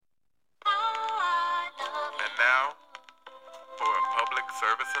now for a public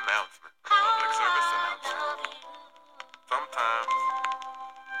service announcement. Public service announcement. Sometimes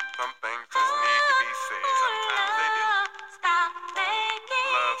some things just need to be said. Sometimes they do.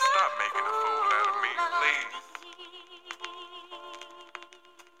 Love, stop making a fool out of me, please.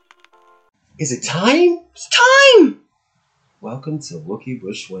 Is it time? It's time! Welcome to Wookie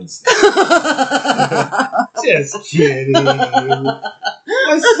Bush Wednesday. Just kidding.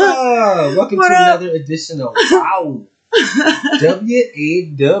 What's up? Welcome to another edition of Wow.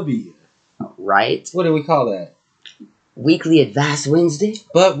 W-A-W. Right? What do we call that? Weekly Advice Wednesday.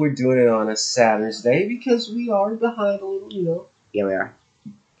 But we're doing it on a Saturn's Day because we are behind a little, Yeah, we are.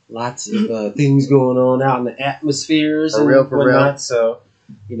 lots of things going on out in the atmospheres For and real, for whatnot. real. So,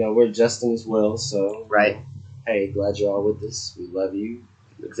 we're adjusting as well. So, Right. Hey, glad you're all with us. We love you.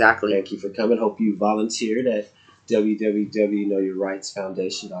 Exactly. Thank you for coming. Hope you volunteered at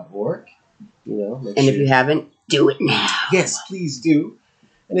www.knowyourrightsfoundation.org. And if you haven't, do it now. Yes, please do.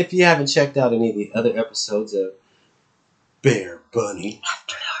 And if you haven't checked out any of the other episodes of Bear Bunny,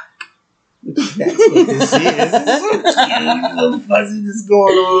 After that's what this is. It's so cute. Little fuzziness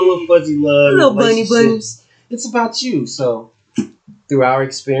going on, little fuzzy love, Little bunny relationships. It's about you. So, through our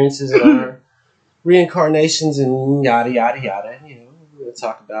experiences and our reincarnations and yada yada yada, we're gonna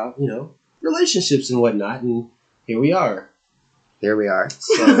talk about relationships and whatnot. And here we are. Here we are.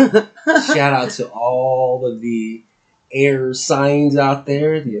 So, shout out to all of the air signs out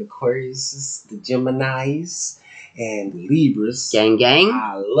there, the Aquariuses, the Geminis, and the Libras. Gang, gang.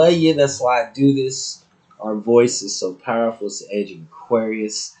 I love you. That's why I do this. Our voice is so powerful. It's the age of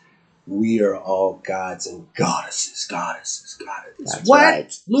Aquarius. We are all gods and goddesses. Goddesses. That's what?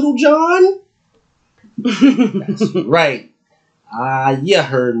 right. Little John? That's right. You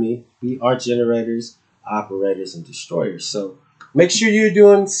heard me. We are generators, operators, and destroyers. So make sure you're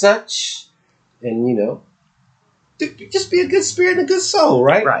doing such, and just be a good spirit and a good soul,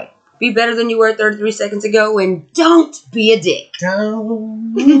 right? Right. Be better than you were 33 seconds ago, and don't be a dick.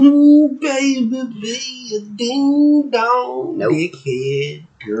 Don't, baby, be a ding dong, Nope. dickhead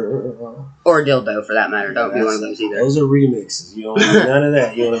girl. Or dildo, for that matter. Don't be one of those either. Those are remixes. You don't want none of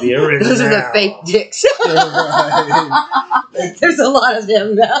that. You want to be original. Those are the fake dicks. Right. There's a lot of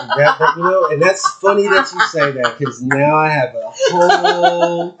them now. And that's funny that you say that, because now I have a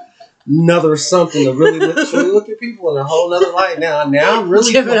whole nother something to really look at people in a whole nother light now. I'm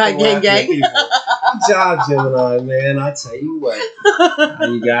really Gemini gang laughing gang. at people. Good job, Gemini, man. I tell you what.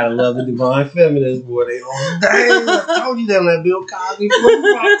 You gotta love the divine feminists, boy. They all dang, I told you them that Bill Cosby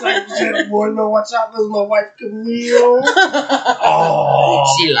type shit, boy. No, watch out, this is my wife Camille.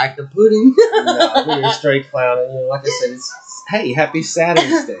 Oh, She liked the pudding. no, we're straight clowning. Like I said, hey, happy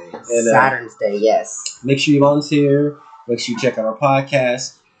Saturn's Day. And, Saturn's Day, yes. make sure you volunteer. Make sure you check out our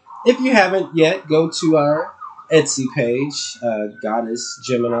podcast. If you haven't yet, go to our Etsy page, Goddess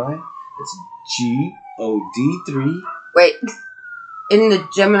Gemini. It's GOD3. Wait, isn't the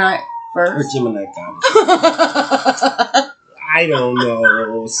Gemini Or first? Gemini Goddess. I don't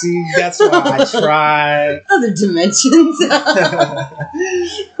know. See, that's why I try. Other dimensions.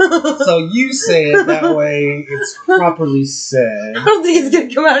 So you say it that way, it's properly said. I don't think it's going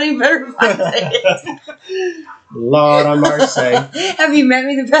to come out any better if I say it. Lord have mercy. Have you met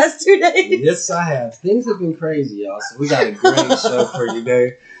me the past 2 days? Yes, I have. Things have been crazy, y'all. So we got a great show for you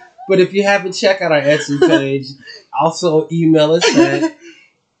today. But if you haven't, check out our Etsy page. Also, email us at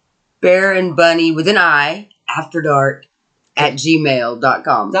Bear and Bunny with an I, after dark,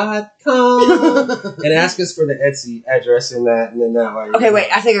 @gmail.com. and ask us for the Etsy address in that, and then that way. Okay, wait,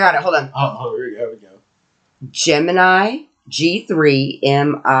 I think I got it. Hold on. Oh, here we go. Gemini,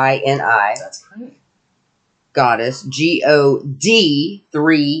 G3MINI. That's correct. Goddess,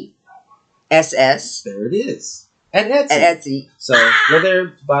 GOD3SS. There it is. At Etsy. At Etsy. So we're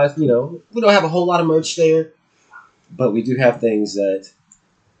there by, we don't have a whole lot of merch there, but we do have things that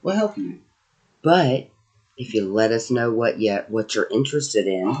will help you. But if you let us know what you're interested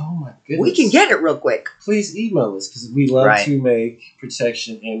in, Oh my goodness. we can get it real quick. Please email us, because we love Right. to make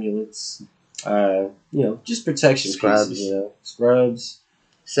protection amulets, just protection Scrubs. pieces, scrubs,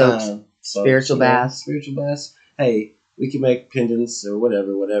 So, spiritual baths. Spiritual baths. Hey, we can make pendants or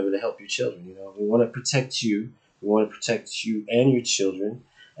whatever to help your children. We want to protect you. We want to protect you and your children.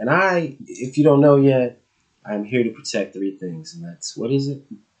 And if you don't know yet, I'm here to protect 3 things, and that's, what is it?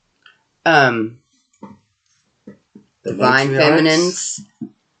 Divine Matriarchs Feminines,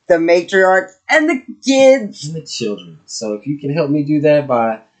 the Matriarchs, and the kids. and the children. So if you can help me do that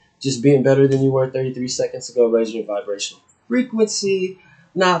by just being better than you were 33 seconds ago, raising your vibrational frequency,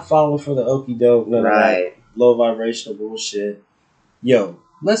 not falling for the okie doke, none of that low vibrational bullshit. Yo,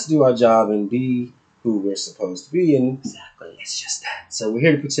 let's do our job and be who we're supposed to be, and Exactly. it's just that. So we're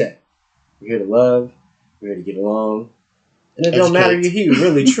here to protect. We're here to love. We're here to get along. And it don't matter you're here,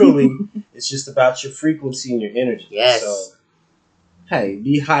 really, truly. It's just about your frequency and your energy. Yes. So, hey,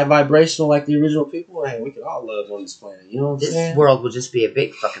 be high vibrational like the original people. Hey, we can all love on this planet. You know what I'm saying? This world will just be a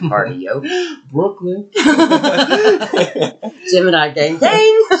big fucking party, yo. Brooklyn. Gemini gang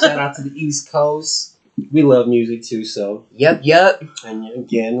gang. Shout out to the East Coast. We love music too, so. Yep. And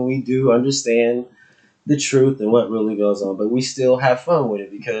again, we do understand the truth and what really goes on, but we still have fun with it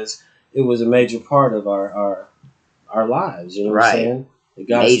because it was a major part of our lives. You know what I'm saying? It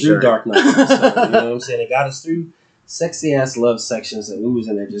got us through dark nights. You know what I'm saying? It got us through sexy ass love sections, and we was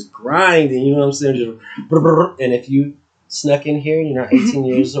in there just grinding. You know what I'm saying? Just, and if you snuck in here and you're not 18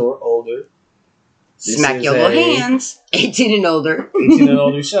 years or older, smack your little hands. 18 and older. 18 and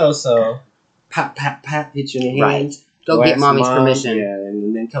older show. So pat, hit you in the hand. Right. Go get mommy's permission. Yeah,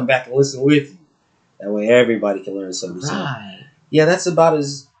 and then come back and listen with you. That way everybody can learn something. Right. So, yeah, that's about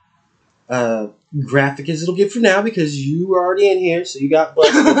as graphic as it'll get for now because you were already in here, so you got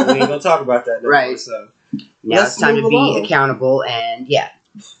busted. We ain't gonna talk about that no more. Right. So now it's time to be accountable, and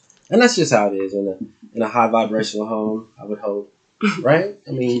and that's just how it is in a high vibrational home. I would hope, right?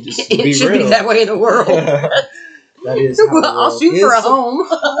 I mean, just it be should real. be that way in the world. That is how well, I'll shoot for a home.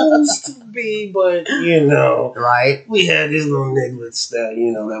 Supposed to be, but you know, right? We had this little nigglets that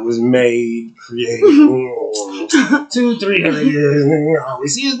that was made, created 200-300 years. We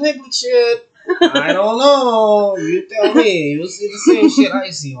see his niglet shit. I don't know. You tell me. You'll see the same shit I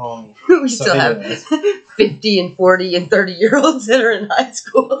see, homie. We still have 50 and 40 and 30-year-olds that are in high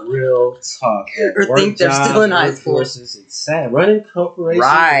school. Real talk. Or think they're still in high school. It's sad. Running corporations.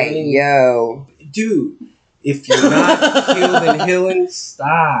 Right, yo. Dude, if you're not healed and healing,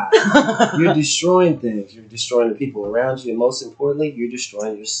 stop. You're destroying things. You're destroying the people around you. And most importantly, you're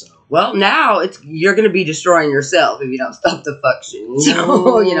destroying yourself. Well, now you're going to be destroying yourself if you don't stop the fuck shit.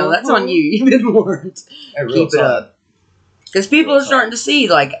 So, that's on you. You've been warned. Keep it up. Because people are starting to see,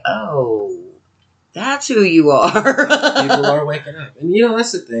 like, oh, that's who you are. People are waking up. And,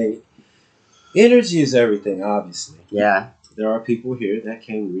 that's the thing. Energy is everything, obviously. Yeah. There are people here that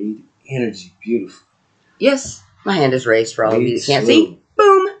can read energy beautifully. Yes. My hand is raised for all of you that can't see.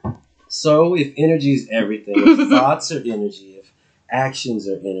 Boom. So, if energy is everything, if thoughts are energy, if actions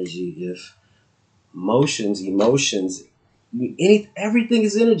are energy, if emotions, everything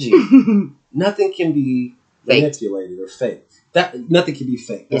is energy. Nothing can be manipulated or fake. Nothing can be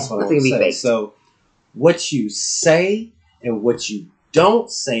fake. That's what I'm saying. So, what you say and what you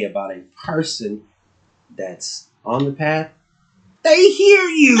don't say about a person that's on the path, they hear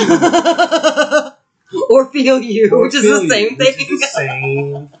you. Or feel you, which is the same thing. It's the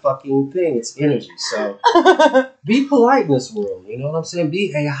same fucking thing. It's energy. So be polite in this world. You know what I'm saying?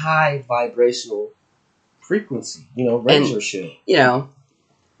 Be a high vibrational frequency. Raise your shit.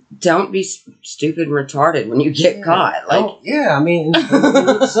 Don't be stupid and retarded when you get caught. Like,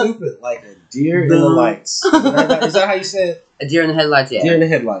 stupid like a deer in the lights. Is that how you say it? A deer in the headlights. Yeah. Deer in the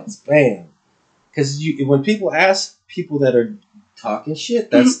headlights. Bam. Because when people ask people that are talking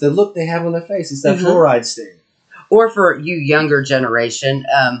shit, that's the look they have on their face. It's that fluoride stare. Or for you younger generation,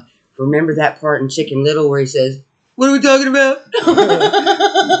 remember that part in Chicken Little where he says, "What are we talking about?"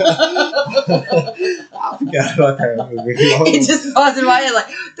 I forgot about that movie. It just paused in my head like,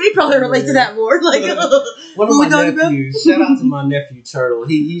 they probably relate to that more. Like, one of my nephews, shout out to my nephew Turtle.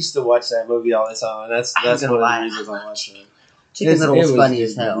 He used to watch that movie all the time. And that's one of the reasons I watched it. Chicken Little was funny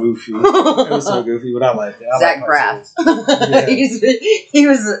as hell. Goofy. It was so goofy, but I liked it. Zach Braff. Yeah. He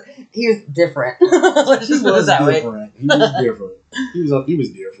was different. Let's just put it that way. He was different. He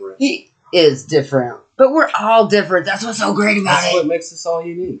was different. He is different. But we're all different. That's what's so great about it. That's what makes us all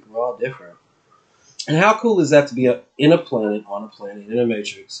unique. We're all different. And how cool is that to be on a planet, in a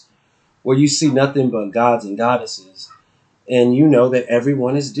matrix, where you see nothing but gods and goddesses, and you know that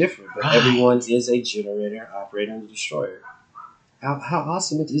everyone is different, but everyone is a generator, operator, and destroyer. How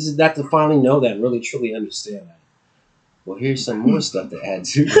awesome is that to finally know that and really truly understand that? Well, here's some more stuff to add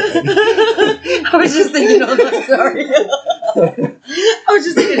to that. I was just thinking on that story. I was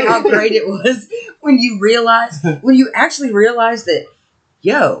just thinking how great it was when you actually realize that,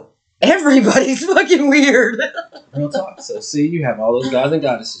 yo, everybody's fucking weird. Real talk. So, see, you have all those gods and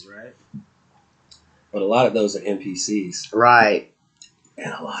goddesses, right? But a lot of those are NPCs. Right.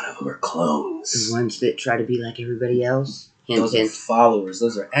 And a lot of them are clones. The ones that try to be like everybody else. Those are followers.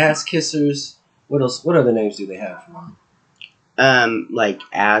 Those are ass kissers. What else? What other names do they have for them? Like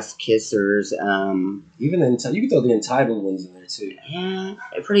ass kissers. Even you can throw the entitled ones in there too. Yeah,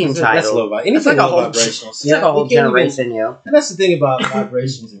 pretty That's entitled. low vibrational. Anything That's like low vibrational. It's like a whole generation, yo. And that's the thing about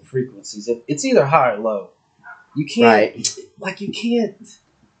vibrations and frequencies. It's either high or low. You can't, like, you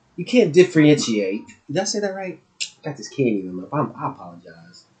can't differentiate. Did I say that right? I got this candy in my mouth. I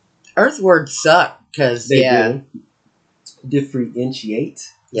apologize. Earth words suck because do. Differentiate.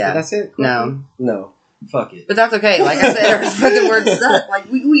 Yeah. Did I say it correctly? No. Fuck it. But that's okay. Like I said, Earth fucking words suck.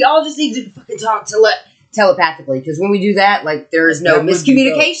 Like we all just need to fucking talk telepathically, because when we do that, like, there is no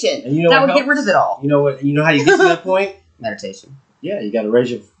miscommunication. And you know that what would get rid of it all. You know what? You know how you get to that point? Meditation. Yeah, you got to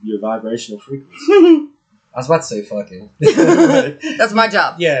raise your vibrational frequency. I was about to say fucking. That's my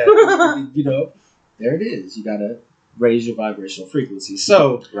job. Yeah, you know, there it is. You got to raise your vibrational frequency.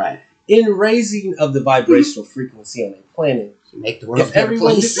 So, in raising of the vibrational frequency on a planet, make the world if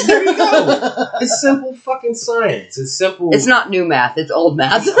everyone there you go. It's simple fucking science. It's simple. It's not new math. It's old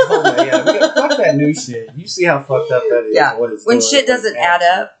math. Fuck that new shit. You see how fucked up that is. Yeah. What it's when doing, shit doesn't add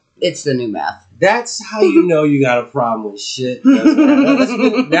up, it's the new math. That's how you know you got a problem with shit.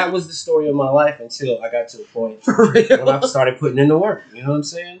 That was the story of my life until I got to the point when I started putting in the work. You know what I'm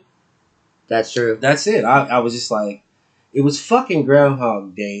saying? That's true. That's it. I was just like, it was fucking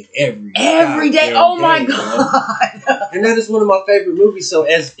Groundhog Day every day. Oh my god! And that is one of my favorite movies. So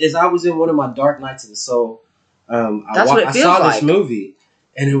as I was in one of my dark nights of the soul, I saw this movie,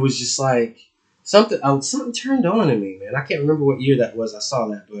 and it was just like something turned on in me, man. I can't remember what year that was. I saw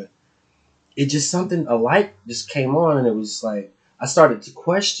that, but it just a light just came on, and it was like I started to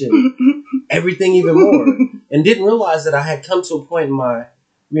question everything even more, and didn't realize that I had come to a point in my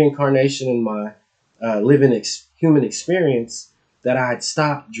reincarnation and my human experience that I had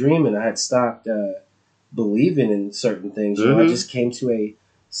stopped dreaming. I had stopped believing in certain things. You know, I just came to a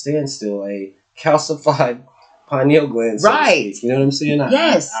standstill, a calcified pineal gland. So to speak. You know what I'm saying?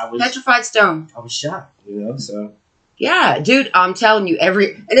 Yes. I was petrified stone. I was shocked. You know, so. Yeah, dude, I'm telling you, and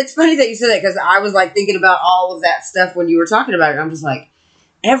it's funny that you said that, because I was like thinking about all of that stuff when you were talking about it. I'm just like,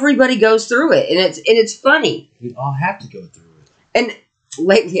 everybody goes through it, and it's funny. We all have to go through it. And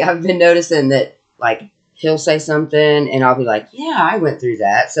lately, I've been noticing that, like, he'll say something, and I'll be like, yeah, I went through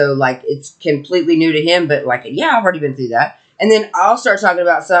that. So, like, it's completely new to him, but, like, yeah, I've already been through that. And then I'll start talking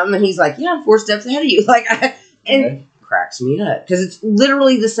about something, and he's like, yeah, I'm 4 steps ahead of you. Like, it cracks me up. Because it's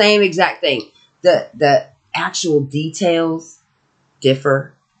literally the same exact thing. The actual details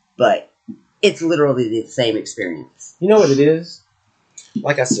differ, but it's literally the same experience. You know what it is?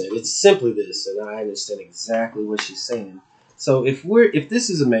 Like I said, it's simply this, and I understand exactly what she's saying. So if this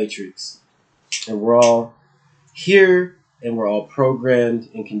is a matrix, and we're all here, and we're all programmed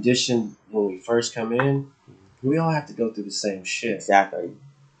and conditioned when we first come in, we all have to go through the same shit. Exactly.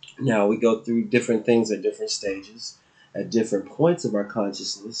 Now, we go through different things at different stages, at different points of our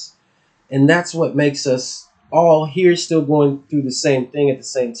consciousness, and that's what makes us all here still going through the same thing at the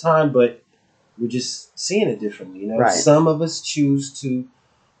same time, but we're just seeing it differently. You know, some of us choose to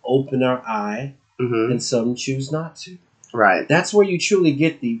open our eye, and some choose not to. Right. That's where you truly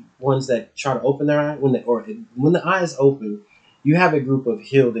get the ones that try to open their eye. When the eye is open, you have a group of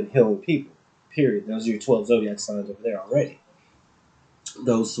healed and healing people. Period. Those are your 12 zodiac signs over there already.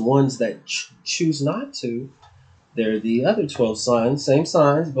 Those ones that choose not to, they're the other 12 signs, same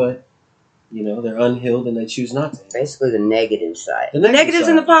signs, but you know, they're unhealed and they choose not to. Basically the negative side. The negatives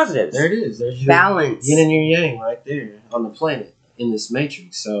and the positives. There it is. There's your balance. Yin and your yang right there on the planet in this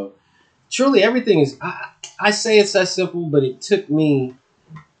matrix. So truly everything is, I say it's that simple, but it took me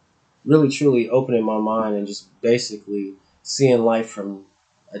really truly opening my mind and just basically seeing life from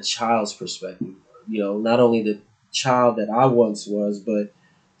a child's perspective. You know, not only the child that I once was, but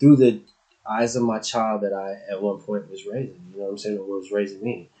through the eyes of my child that I at one point was raising. You know what I'm saying? Or was raising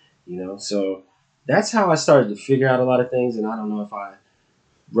me. You know, so that's how I started to figure out a lot of things. And I don't know if I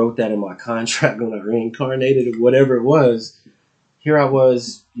wrote that in my contract when I reincarnated or whatever it was. Here I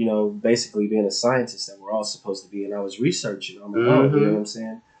was, you know, basically being a scientist that we're all supposed to be. And I was researching on my own, you know what I'm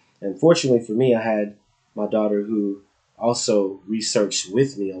saying? And fortunately for me, I had my daughter who also researched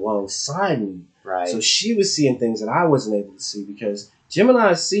with me alongside me. Right. So she was seeing things that I wasn't able to see, because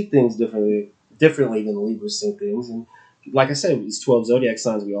Geminis see things differently than Libras see things. And like I said, it's 12 zodiac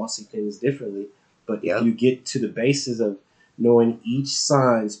signs. We all see things differently. But if you get to the basis of knowing each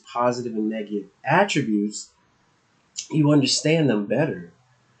sign's positive and negative attributes, you understand them better.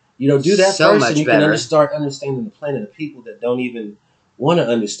 You know, do that so first, much and you better. can start understanding the planet of people that don't even want to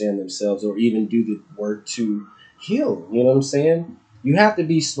understand themselves or even do the work to heal. You know what I'm saying? You have to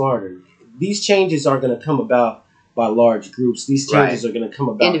be smarter. These changes are going to come about by large groups. These changes are going to come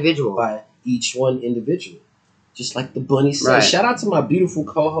about by each one individually. Just like the Bunny said. Right. Shout out to my beautiful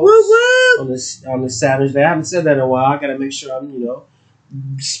co-host Woo woo! on this Saturday. I haven't said that in a while. I gotta make sure I'm,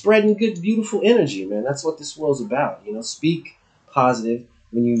 spreading good, beautiful energy, man. That's what this world's about. Speak positive.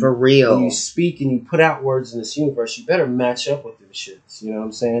 For real. When you speak and you put out words in this universe, you better match up with them shits. You know what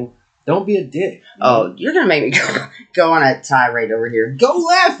I'm saying? Don't be a dick. Oh, you're gonna make me go on a tirade over here. Go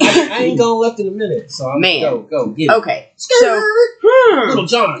left. I ain't going left in a minute. So I'm go get it. Okay. So Little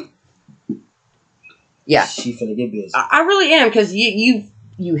John. Yeah. She finna get busy. I really am, because you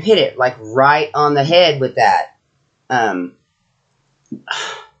hit it like right on the head with that.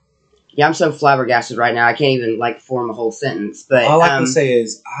 Yeah, I'm so flabbergasted right now. I can't even form a whole sentence. But all I can say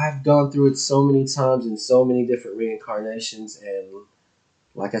is I've gone through it so many times in so many different reincarnations, and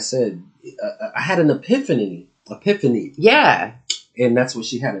like I said, I had an epiphany. Yeah. And that's what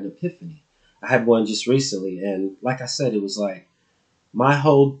she had, an epiphany. I had one just recently, and like I said, it was like my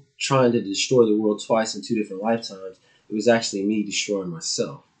whole trying to destroy the world twice in 2 different lifetimes. It was actually me destroying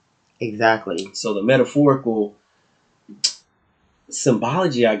myself. Exactly. So the metaphorical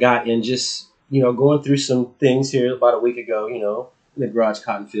symbology I got in just, going through some things here about a week ago, in the garage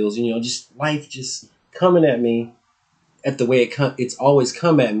cotton fields, just life just coming at me at the way it's always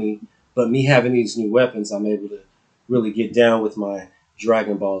come at me. But me having these new weapons, I'm able to really get down with my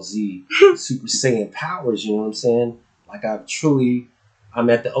Dragon Ball Z Super Saiyan powers, you know what I'm saying? Like I'm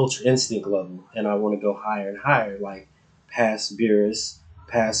at the Ultra Instinct level, and I want to go higher and higher, like past Beerus,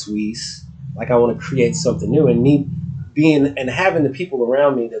 past Whis. Like I want to create something new, and me being and having the people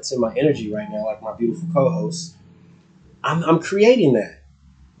around me that's in my energy right now, like my beautiful co-host, I'm creating that,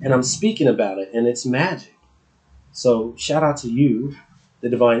 and I'm speaking about it, and it's magic. So shout out to you, the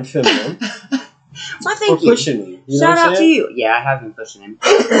Divine Feminine, Well, for pushing me. Shout out to you. Yeah, I have been pushing him.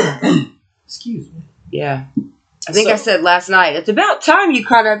 Excuse me. Yeah. I think I said last night, it's about time you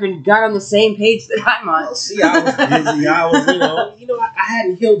caught up and got on the same page that I'm on. Well, see, I was busy. I was, I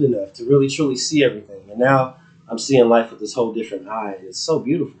hadn't healed enough to really truly see everything. And now I'm seeing life with this whole different eye. And it's so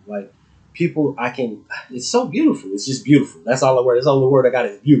beautiful. Like, it's so beautiful. It's just beautiful. That's all the word. That's the only word I got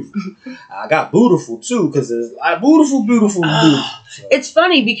is beautiful. I got beautiful, too, because there's beautiful. So. It's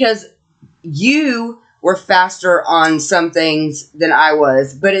funny because you were faster on some things than I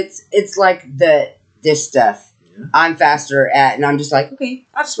was, but it's like this stuff. Yeah. I'm faster at, and I'm just like, okay,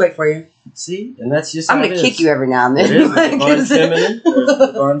 I'll just wait for you. See, and that's just. I'm gonna kick you every now and then. There's the divine feminine. There's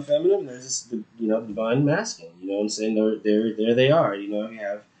the divine feminine. There's just the divine masculine. You know what I'm saying? There they are. You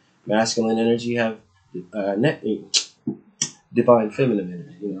have masculine energy. You have divine feminine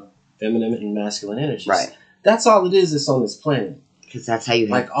energy. Feminine and masculine energy. Right. That's all it is. That's on this planet. Because that's how you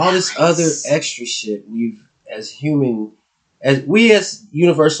have all this other extra shit. As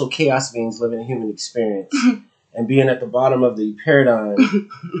universal chaos beings living a human experience. And being at the bottom of the paradigm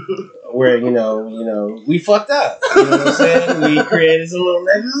where, we fucked up. You know what I'm saying? We created some little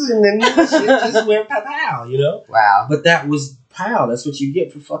letters and then shit just went pow, Wow. But that was pow. That's what you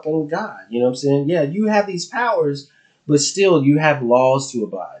get for fucking God. You know what I'm saying? Yeah, you have these powers, but still you have laws to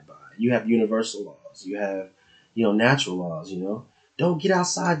abide by. You have universal laws. You have, natural laws, Don't get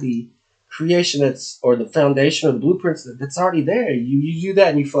outside the creation or the foundation or the blueprints that's already there. You do that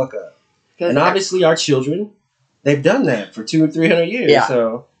and you fuck up. And obviously our children... They've done that for 200 or 300 years. Yeah.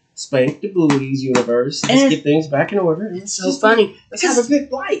 So, spank the booties, universe. Let's get things back in order. It's so funny. Let's have a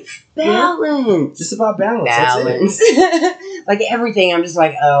good life. Balance. Just about balance. Balance. Like everything, I'm just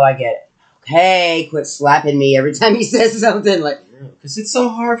like, oh, I get it. Okay, quit slapping me every time he says something. Because it's so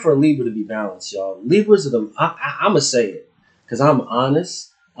hard for a Libra to be balanced, y'all. Libras are I'm going to say it. Because I'm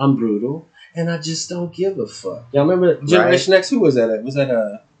honest, I'm brutal, and I just don't give a fuck. Y'all remember Generation X? Who was that? Was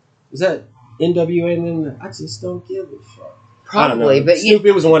that NWA, and then I just don't give a fuck. Probably, but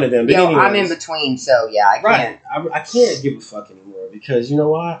it was one of them. But I'm in between, so yeah, I can't. I can't give a fuck anymore because you know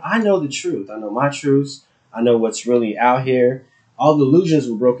why? I know the truth. I know my truths. I know what's really out here. All the illusions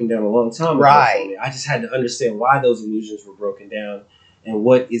were broken down a long time ago. Right. I just had to understand why those illusions were broken down and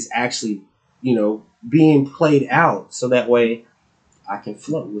what is actually, being played out, so that way I can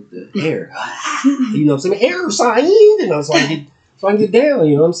float with the air. You know what I'm saying? Air sign, so I can get down,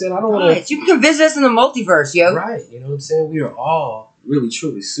 you know what I'm saying? I don't want to... You can visit us in the multiverse, yo. Right, you know what I'm saying? We are all really,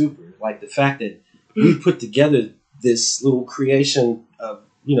 truly super. Like, the fact that we put together this little creation of,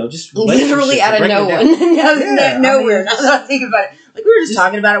 just... Literally out of nowhere. Nowhere. Now that I think about it. Like, we were just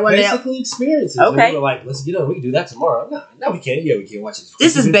talking about it one day. Basically experiences. Okay. And we were like, let's get on. We can do that tomorrow. No, we can't. Yeah, we can't watch this.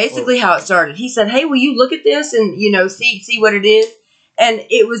 This is basically how it started. He said, hey, will you look at this and, see what it is? And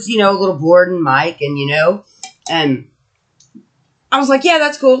it was, a little board and mic and, and... I was like, yeah,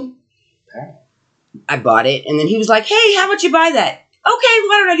 that's cool. I bought it. And then he was like, hey, how about you buy that? Okay,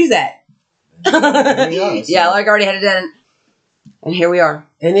 why don't I do that? Yeah, like I already had it done. And here we are.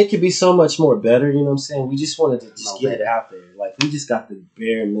 And it could be so much more better, you know what I'm saying? We just wanted to just get it out there. Like, we just got the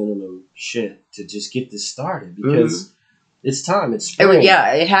bare minimum shit to just get this started because it's time. It's spring.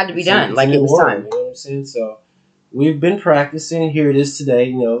 It had to be done. Like, it was time. You know what I'm saying? So, we've been practicing. Here it is today,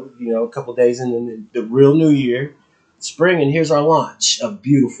 you know, a couple days in the real new year. Spring, and here's our launch of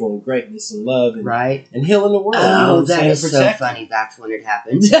beautiful and greatness and love and, and healing the world. Oh, you know that is so funny. That's when it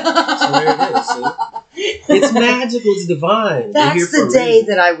happened. So there it is. See? It's magical. It's divine. That's the day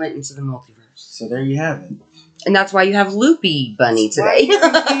that I went into the multiverse. So there you have it. And that's why you have Loopy Bunny today.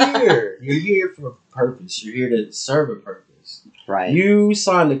 You're here. You're here for a purpose. You're here to serve a purpose. Right. You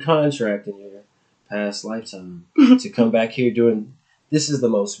signed a contract in your past lifetime to come back here doing. This is the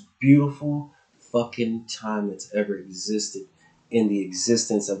most beautiful fucking time that's ever existed in the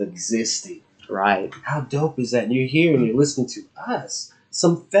existence of existing. Right. How dope is that? And you're here and you're listening to us,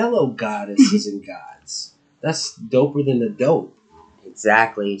 some fellow goddesses and gods. That's doper than the dope.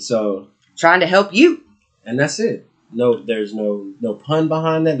 Exactly. So trying to help you. And that's it. No, there's no pun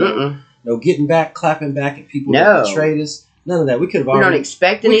behind that. No getting back, clapping back at people that betrayed us. None of that. We could have already. We don't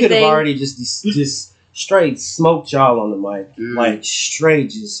expect anything. We could have already just straight smoked y'all on the mic, like straight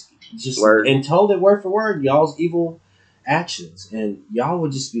just and told it word for word y'all's evil actions, and y'all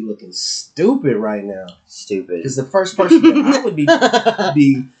would just be looking stupid right now. Stupid. Because the first person that I would be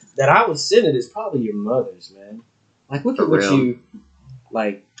that I would send it is probably your mothers, man. Like look at what you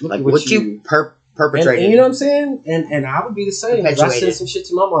look at what you perpetrated. And you know what I'm saying? And I would be the same. If I send some shit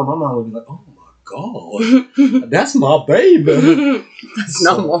to my mom would be like, oh my God, that's my baby. That's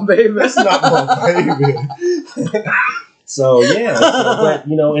not my baby. That's not my baby. So yeah, but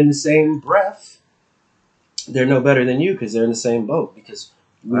you know, in the same breath, they're no better than you because they're in the same boat. Because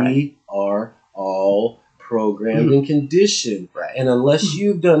we are all programmed and conditioned, and unless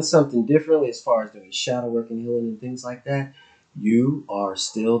you've done something differently as far as doing shadow work and healing and things like that, you are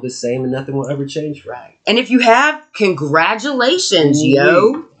still the same, and nothing will ever change. Right. And if you have, congratulations,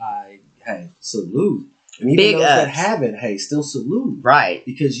 yo. Hey, salute. And even Big those that haven't, hey, still salute. Right.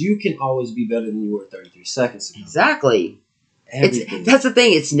 Because you can always be better than you were 33 seconds ago. Exactly. That's the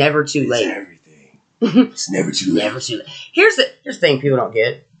thing. It's never too late. It's everything. It's never too late. Never too late. Here's the thing people don't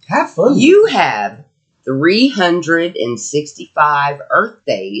get. Have fun. You have 365 Earth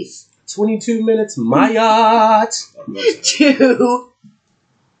days. 22 minutes, my yacht. To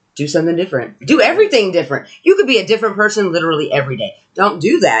do something different. Do everything different. You could be a different person literally every day. Don't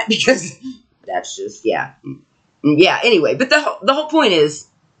do that because that's just, anyway, but the whole point is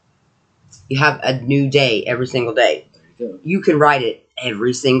you have a new day every single day. There you go. You can write it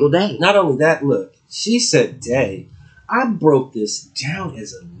every single day. Not only that, look, she said day. I broke this down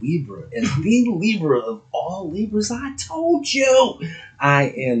as a Libra, as the Libra of all Libras. I told you. I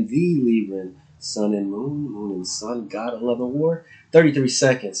am the Libran, sun and moon, moon and sun, God of love and war. 33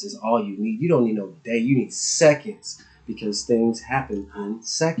 seconds is all you need. You don't need no day. You need seconds because things happen in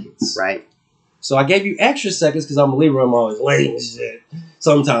seconds. Right. So I gave you extra seconds because I'm a Libra. I'm always late and shit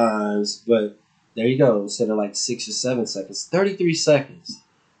sometimes. But there you go. Instead of like 6 or 7 seconds, 33 seconds.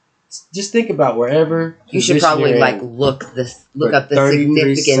 Just think about wherever you should probably look up the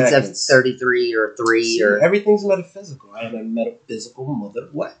significance of 33 or 3 or everything's metaphysical. I am a metaphysical mother.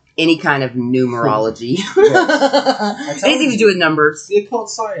 What? Any kind of numerology. Anything to do with numbers. The occult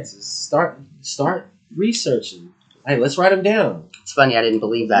sciences. Start researching. Hey, let's write them down. It's funny, I didn't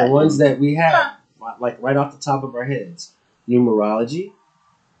believe that. The ones that we have, like right off the top of our heads. Numerology,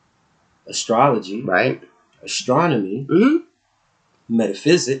 astrology, right? Astronomy,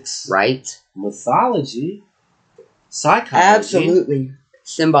 metaphysics, right? Mythology, psychology, absolutely.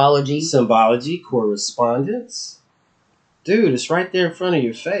 Symbology, correspondence. Dude, it's right there in front of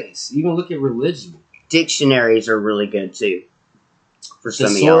your face. Even look at religion. Dictionaries are really good too. For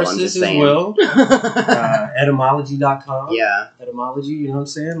some of y'all, I'm just saying. As well. Etymology.com. Yeah. Etymology, you know what I'm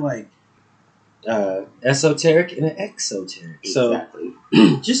saying? Like esoteric and exoteric. Exactly.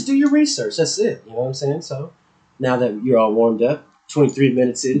 So just do your research. That's it. You know what I'm saying? So now that you're all warmed up, 23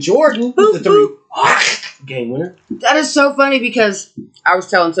 minutes in, Jordan, boop, the 3 game winner. That is so funny because I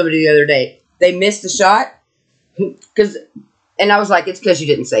was telling somebody the other day, they missed the shot. And I was like, it's because you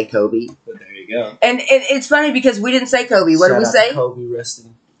didn't say Kobe. But there you go. And it's funny because we didn't say Kobe. What did we say? Kobe, rest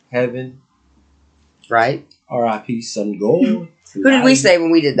in heaven. Right. R.I.P. Sun Gold. Who did we say when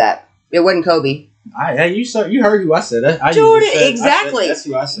we did that? It wasn't Kobe. You heard who I said. Jordan, exactly. That's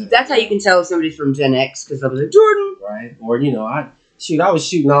who I said. That's how you can tell if somebody's from Gen X because I was like, Jordan. Right. Or, I was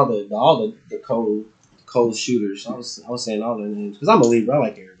shooting all the cold shooters. I was saying all their names because I'm a Libra. I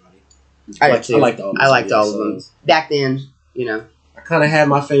like everybody. I liked all of them. I liked all of them. Back then, I kind of had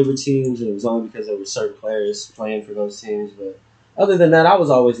my favorite teams, and it was only because there were certain players playing for those teams. But other than that, I was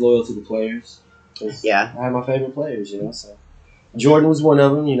always loyal to the players. Yeah. I had my favorite players, you know. So Jordan was one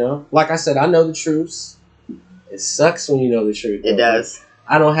of them, you know. Like I said, I know the truths. It sucks when you know the truth. It does.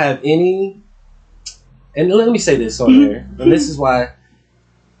 I don't have any. And let me say this on there, and this is why.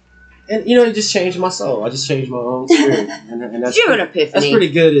 And you know, it just changed my soul. I just changed my own spirit, and that's you have an epiphany. That's pretty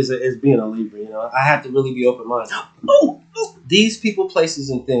good as being a Libra. You know, I have to really be open minded. These people, places,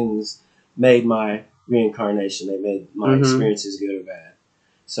 and things made my reincarnation. They made my experiences good or bad.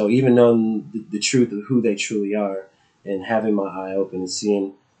 So even knowing the truth of who they truly are, and having my eye open and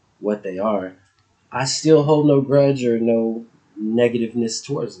seeing what they are, I still hold no grudge or no negativeness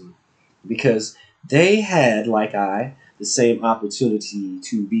towards them, because they had, like the same opportunity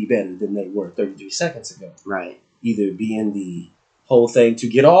to be better than they were 33 seconds ago. Right. Either being the whole thing to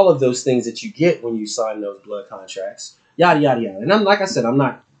get all of those things that you get when you sign those blood contracts, yada, yada, yada. And like I said, I'm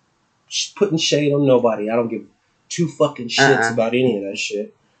not putting shade on nobody. I don't give two fucking shits about any of that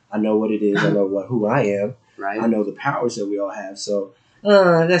shit. I know what it is. I know who I am. Right. I know the powers that we all have. So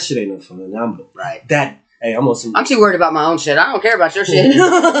that shit ain't no fun. Hey, I'm too worried about my own shit. I don't care about your shit.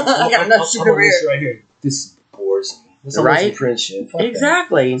 I got enough shit over here. Right here. This bores me. It's almost Prince shit. Fuck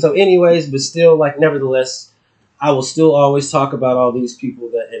exactly. That. So, anyways, but still, like, nevertheless, I will still always talk about all these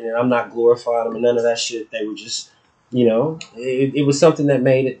people and I'm not glorifying them and none of that shit. They were just, you know, it was something that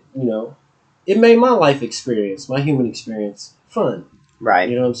made it, you know, it made my life experience, my human experience, fun. Right.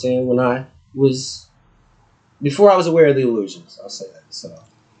 You know what I'm saying? Before I was aware of the illusions, I'll say that. So,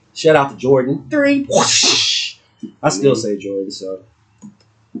 shout out to Jordan. 3. I still say Jordan, so.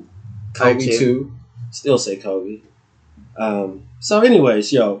 Kobe, too. Still say Kobe. So anyways,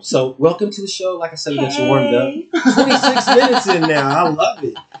 so welcome to the show. Like I said, we got you warmed up. 26 minutes in now. I love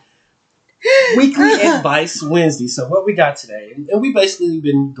it. Weekly Advice Wednesday. So what we got today, and we basically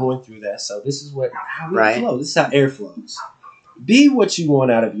been going through that. So this is how we flow. This is how air flows. Be what you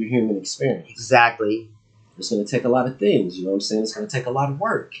want out of your human experience. Exactly. It's going to take a lot of things. You know what I'm saying? It's going to take a lot of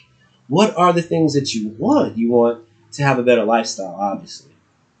work. What are the things that you want? You want to have a better lifestyle, obviously.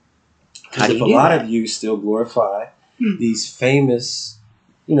 Because if a lot of you still glorify these famous,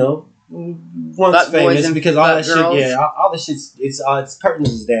 you know, once famous, because all that shit, all the shit's it's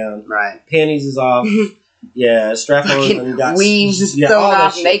curtains is down, right? Panties is off, strap-ons and got weaves is thrown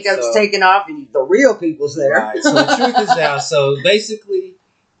off, makeup's taken off, and the real people's there. Right. So the truth is now. So basically,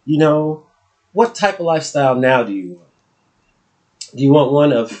 you know, what type of lifestyle now do you want? Do you want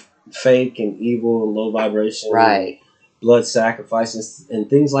one of fake and evil and low vibration, right? Blood sacrifices and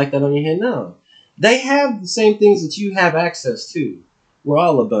things like that on your hand? No. They have the same things that you have access to. We're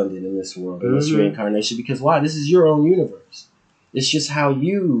all abundant in this world, in this reincarnation, because why? This is your own universe. It's just how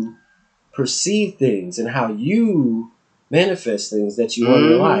you perceive things and how you manifest things that you want in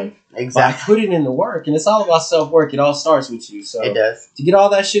your life. Exactly. By putting in the work. And it's all about self-work. It all starts with you. So it does. To get all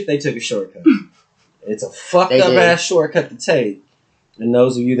that shit, they took a shortcut. It's a fucked up ass shortcut to take. And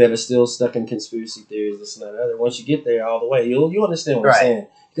those of you that are still stuck in conspiracy theories, this and that and other, once you get there all the way, you understand what I'm saying.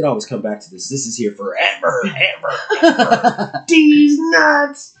 You can always come back to this. This is here forever, ever. These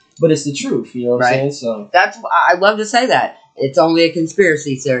nuts. But it's the truth, you know what I'm saying? So I love to say that. It's only a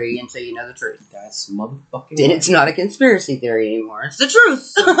conspiracy theory until you know the truth. That's motherfucking Then it's not a conspiracy theory anymore. It's the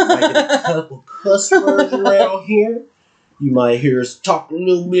truth. You might get a couple cuss words around here. You might hear us talk a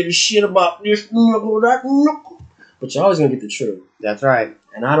little bit of shit about this knuckle, that knuckle. But you're always gonna get the truth. That's right.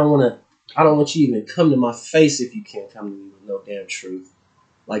 And I don't want you to even come to my face if you can't come to me with no damn truth.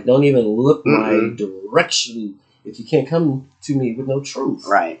 Like, don't even look my direction if you can't come to me with no truth.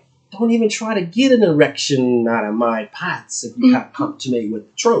 Right. Don't even try to get an erection out of my pots if you can't come to me with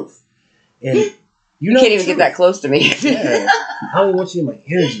the truth. And you can't even get that close to me. I don't even want you in my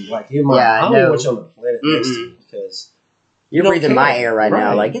energy. Like, I don't even want you on the planet next to me, because you're breathing my air right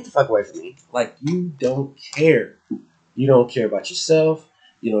now. Like, get the fuck away from me. Like, you don't care. You don't care about yourself.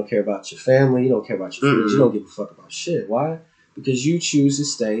 You don't care about your family. You don't care about your friends. You don't give a fuck about shit. Why? Because you choose to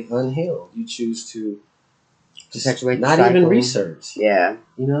stay unhealed. You choose to perpetuate not even research. Yeah.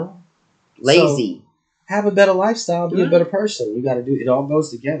 You know? Lazy. So, have a better lifestyle. Be a better person. You got to do it. It all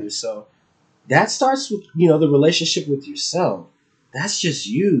goes together. So that starts with, you know, the relationship with yourself. That's just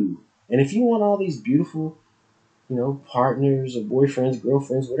you. And if you want all these beautiful, you know, partners or boyfriends,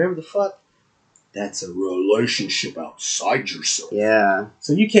 girlfriends, whatever the fuck, that's a relationship outside yourself. Yeah.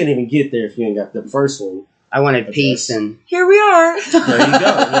 So you can't even get there if you ain't got the first one. I wanted peace, and here we are. There you go. You know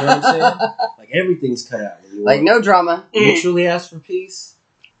what I'm saying? Like, everything's cut out. Like, no drama. You truly ask for peace,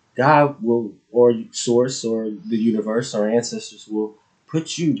 God will, or source, or the universe, or ancestors will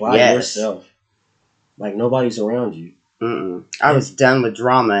put you by yourself. Like, nobody's around you. I was done with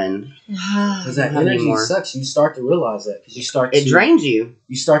drama and because that energy sucks. You start to realize that because it drains you.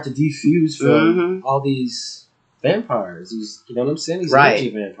 You start to defuse from all these vampires. These, you know what I'm saying? These energy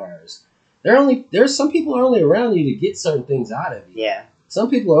vampires. There's some people are only around you to get certain things out of you. Yeah. Some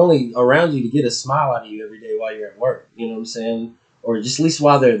people are only around you to get a smile out of you every day while you're at work. You know what I'm saying? Or just at least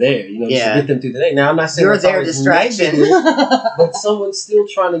while they're there. You know, just to get them through the day. Now, I'm not saying you're their distraction, but someone's still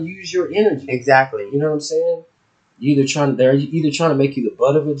trying to use your energy. Exactly. You know what I'm saying? They're either trying to make you the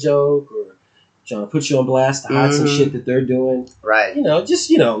butt of a joke or trying to put you on blast to hide some shit that they're doing. Right. You know, just,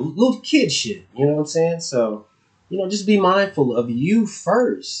 little kid shit. You know what I'm saying? So, just be mindful of you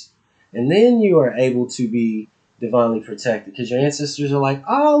first. And then you are able to be divinely protected. Because your ancestors are like,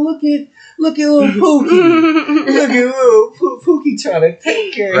 oh, look at little Pookie. Look at little Pookie trying to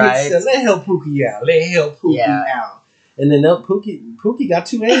take care of himself. Let's help Pookie out. Let's help Pookie out. And then Pookie got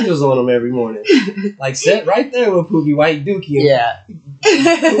 2 angels on him every morning. Like, set right there with Pookie, White Dookie.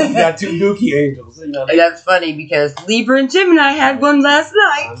 Pookie got 2 Dookie angels. And that's funny because Libra and Gemini had one last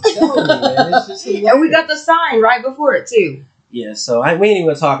night. I'm telling you, man. It's just hilarious. And we got the sign right before it, too. Yeah, so we ain't even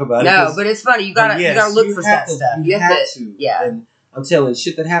going to talk about it. No, but it's funny. You gotta look for that stuff. You have to. Yeah. And I'm telling you,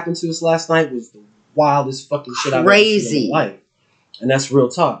 shit that happened to us last night was the wildest fucking shit I've ever seen in my life. And that's real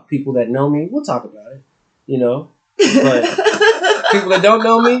talk. People that know me, we'll talk about it. But people that don't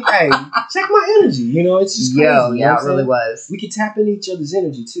know me, hey, check my energy. It's just crazy. It really was. We can tap into each other's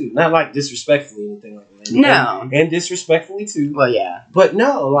energy too. Not like disrespectfully or anything like that. No. And disrespectfully too. Well, yeah. But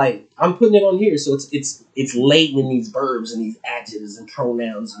no, like I'm putting it on here, so it's laden in these verbs and these adjectives and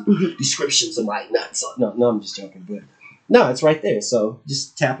pronouns and descriptions of like nuts. No, I'm just joking. But no, it's right there. So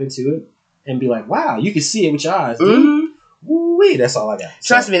just tap into it and be like, wow, you can see it with your eyes. Dude. Woo-wee, that's all I got.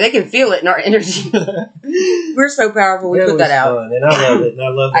 Trust me, they can feel it in our energy. We're so powerful. We put that out. Fun, and I love it. And I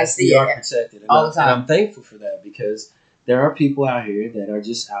love that I see we it are protected. all the time. And I'm thankful for that because there are people out here that are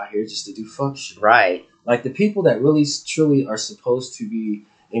just out here just to do fuck shit. Right. Like the people that really, truly are supposed to be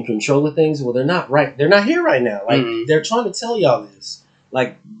in control of things, well, they're not right. They're not here right now. Like, they're trying to tell y'all this.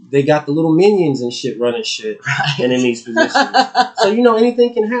 Like, they got the little minions and shit running shit and in these positions. So,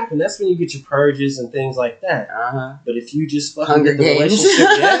 anything can happen. That's when you get your purges and things like that. But if you just fucking get the relationship,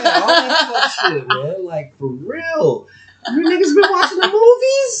 all that fuck shit, man. Like, for real. You niggas been watching the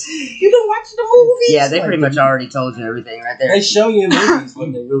movies? You been watching the movies? Yeah, they pretty much already told you everything right there. They show you in movies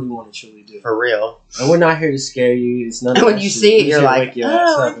what they really want to truly do. For real. And we're not here to scare you. It's none of when that you shit. see it, you're like,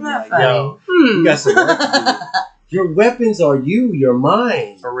 oh, it's not funny. Yo, you got some work to do. Your weapons are your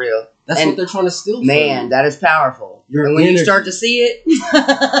mind. For real. That's what they're trying to steal from Man, you. that is powerful. And when you start to see it,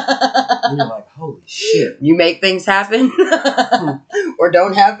 you're like, holy shit. You make things happen or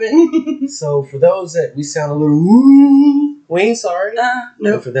don't happen. So for those that we sound a little woo, we ain't sorry.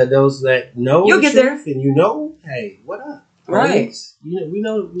 No. But for those that know you'll get there. And hey, what up? Right. We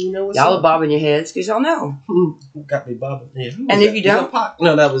know what's y'all up. are bobbing your heads because y'all know. Got me bobbing. Yeah, and if you don't,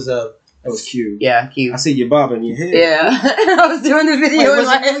 no, that was Q. Yeah, Q. I see you bobbing your head. Yeah, I was doing the video in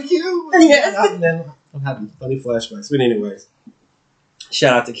my head. Q? Yes. I'm having funny flashbacks. But anyways,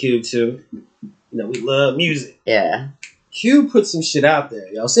 shout out to Q too. We love music. Yeah. Q put some shit out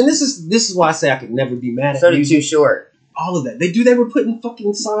there, y'all. So this is why I say I could never be mad at music. Too short. All of that. They were putting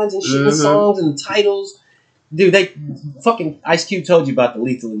fucking signs and shit in songs and titles. Dude, they fucking Ice Cube told you about the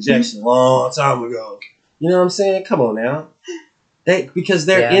lethal injection a long time ago. You know what I'm saying? Come on now. Because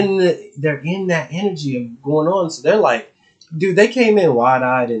they're in that energy of going on. So they're like, dude, they came in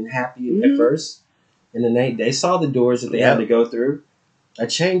wide-eyed and happy at first. And then they saw the doors that they had to go through. That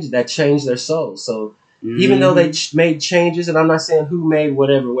changed their soul. So even though they made changes, and I'm not saying who made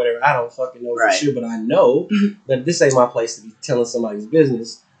whatever, I don't fucking know for sure, but I know that this ain't my place to be telling somebody's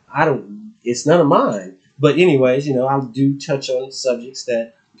business. It's none of mine. But anyways, I do touch on subjects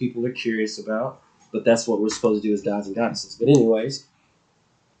that people are curious about. But that's what we're supposed to do as gods and goddesses. But anyways,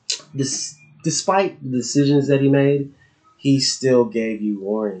 despite the decisions that he made, he still gave you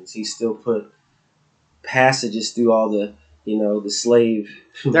warnings. He still put passages through all the, the slave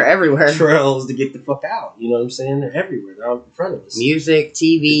they're everywhere trails to get the fuck out. You know what I'm saying? They're everywhere. They're out in front of us. Music,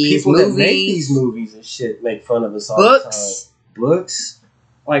 TV, people movies. That make these movies and shit make fun of us all Books. the time. Books.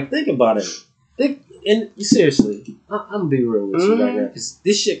 Like, think about it. And seriously, I'm going to be real with you right now, because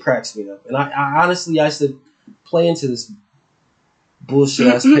this shit cracks me up. And I honestly, I used to play into this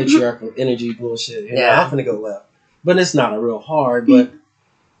bullshit-ass patriarchal energy bullshit. I'm going to go left. But it's not a real hard, but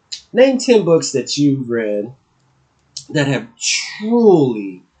name 10 books that you've read that have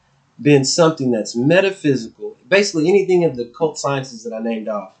truly been something that's metaphysical. Basically, anything of the occult sciences that I named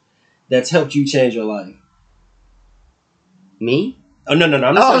off that's helped you change your life. Me? Oh, no.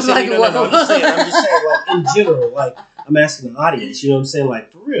 I'm just saying, like, in general, like I'm asking the audience. You know what I'm saying?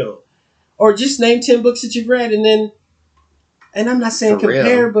 Like, for real. Or just name 10 books that you've read, and I'm not saying For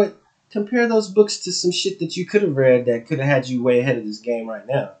compare, real. but compare those books to some shit that you could have read that could have had you way ahead of this game right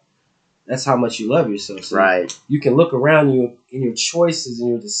now. That's how much you love yourself. So Right. you can look around you in your choices and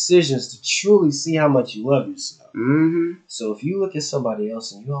your decisions to truly see how much you love yourself. Mm-hmm. So if you look at somebody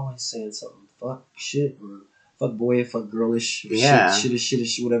else and you always saying something fuck shit or fuck boy, fuck girlish, or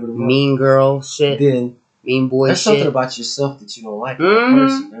shit, whatever the fuck, Mean girl shit. then Mean boy there's shit. something about yourself that you don't like in that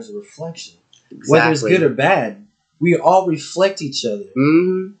person. There's a reflection. Exactly. Whether it's good or bad, we all reflect each other.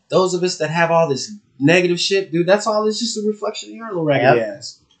 Mm-hmm. Those of us that have all this negative shit, dude, that's all. It's just a reflection of your little raggedy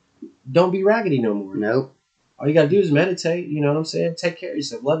ass. Don't be raggedy no more. Nope. All you gotta do is meditate. You know what I'm saying? Take care of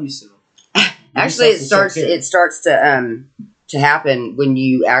yourself. Love yourself. Actually, it starts to happen when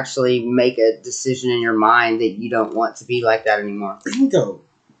you actually make a decision in your mind that you don't want to be like that anymore. Bingo.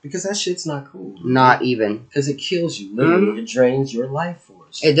 Because that shit's not cool. Not even. Because it kills you. Literally, it drains your life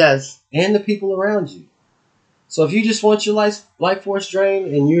force. It does. And the people around you. So if you just want your life force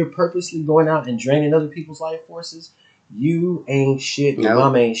drained and you're purposely going out and draining other people's life forces, you ain't shit. Your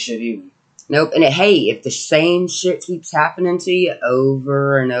mom ain't shit either. Nope. And hey, if the same shit keeps happening to you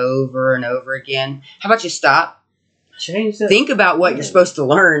over and over and over again, how about you stop? Change that. Think about what you're supposed to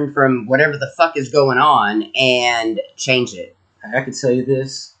learn from whatever the fuck is going on and change it. I can tell you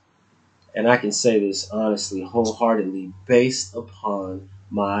this, and I can say this honestly, wholeheartedly, based upon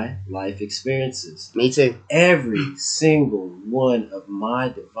my life experiences. Me too. Every single one of my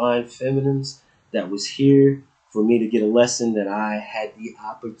divine feminines that was here for me to get a lesson that I had the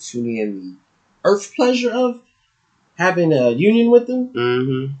opportunity and the earth pleasure of having a union with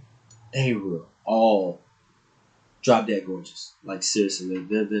them, they were all drop dead gorgeous. Like, seriously,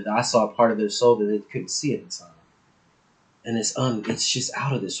 I saw a part of their soul that they couldn't see at the time. And it's just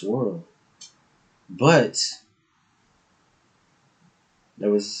out of this world. But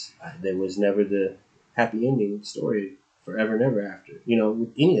there was never the happy ending story forever and ever after, you know,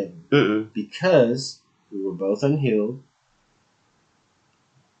 with any of them. Because we were both unhealed.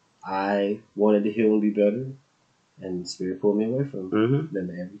 I wanted to heal and be better, and Spirit pulled me away from them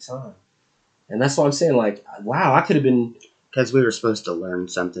every time. And that's why I'm saying, like, wow, I could have been... Because we were supposed to learn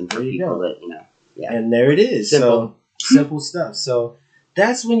something from people that, you know. Yeah. And there it is. Simple. So, simple stuff. So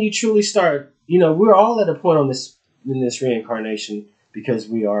that's when you truly start, you know, we're all at a point in this reincarnation, because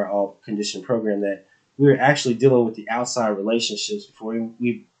we are all conditioned programmed, that we're actually dealing with the outside relationships before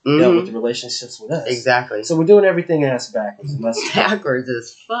we dealt with the relationships with us. Exactly. So we're doing everything ass backwards. Backwards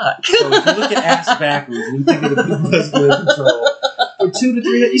as fuck. So if you look at ass backwards and you think of the people that's in control for 2 to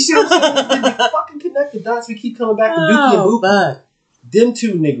 3, you see what I'm saying? We fucking connect the dots. We keep coming back to Dookie and Boop. Them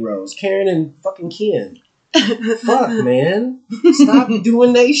two Negroes, Karen and fucking Ken. Fuck, man. Stop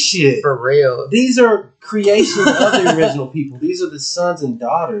doing they shit. For real. These are creations of the original people. These are the sons and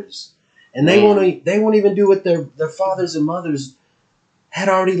daughters. And they won't even do what their fathers and mothers had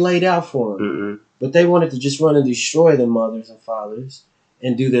already laid out for them. But they wanted to just run and destroy their mothers and fathers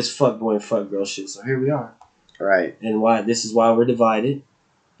and do this fuck boy and fuck girl shit. So here we are. Right. And this is why we're divided.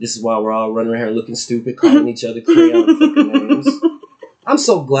 This is why we're all running around here looking stupid, calling each other crayon fucking names. I'm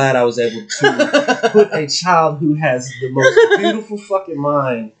so glad I was able to put a child who has the most beautiful fucking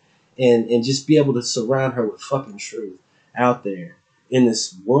mind and just be able to surround her with fucking truth out there in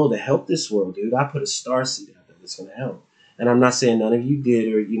this world to help this world, dude. I put a starseed out there that's going to help. And I'm not saying none of you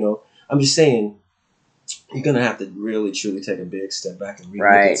did, or, you know, I'm just saying you're going to have to really, truly take a big step back and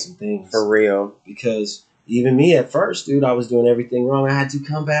relook at some things. For real. Because even me at first, dude, I was doing everything wrong. I had to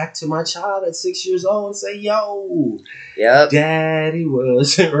come back to my child at 6 years old and say, yo, Daddy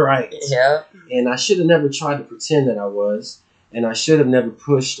wasn't right. Yep. And I should have never tried to pretend that I was. And I should have never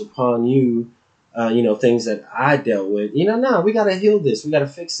pushed upon you, you know, things that I dealt with. You know, no, we got to heal this. We got to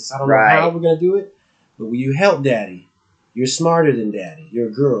fix this. I don't know how we're going to do it. But will you help Daddy? You're smarter than Daddy. You're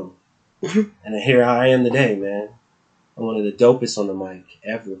a girl. And here I am today, man. I'm one of the dopest on the mic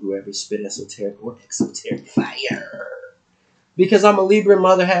ever who ever spit esoteric or exoteric fire. Because I'm a Libra and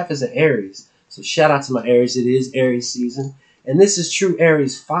mother half is an Aries. So shout out to my Aries. It is Aries season. And this is true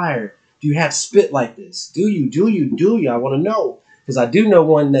Aries fire. Do you have spit like this? Do you? I want to know. Because I do know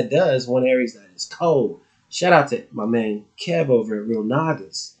one that does. One Aries that is cold. Shout out to my man Kev over at Real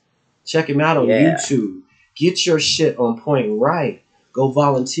Nagas. Check him out on YouTube. Get your shit on point right. Go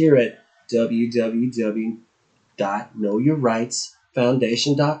volunteer at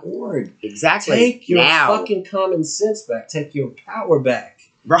www.knowyourrightsfoundation.org. Exactly. Take your fucking common sense back. Take your power back.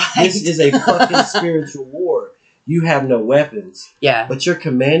 Right. This is a fucking spiritual war. You have no weapons. Yeah. But your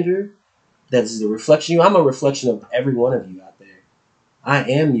commander, that is the reflection of you. I'm a reflection of every one of you out there. I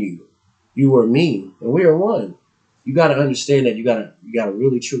am you. You are me. And we are one. You got to understand that. You got to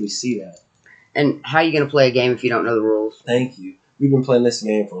really truly see that. And how are you going to play a game if you don't know the rules? Thank you. We've been playing this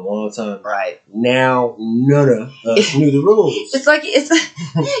game for a long time. Right. Now none of us knew the rules. It's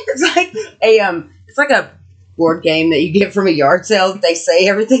like a board game that you get from a yard sale. They say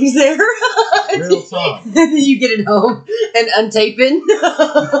everything's there. Real talk. And then you get it home and untape it. And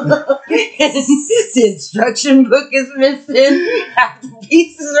the instruction book is missing. Half the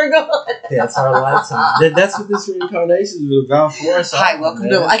pieces are gone. That's our lifetime. That's what this reincarnation is about for us. Hi, welcome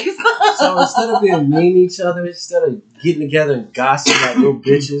to life. So instead of being mean to each other, instead of getting together and gossiping like little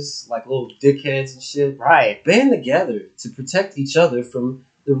bitches, like little dickheads and shit, right? Band together to protect each other from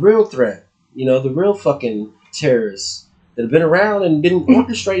the real threat. You know, the real fucking terrorists that have been around and been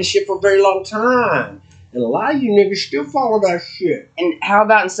orchestrating shit for a very long time. And a lot of you niggas still follow that shit. And how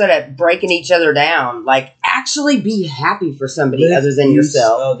about instead of breaking each other down, like actually be happy for somebody other than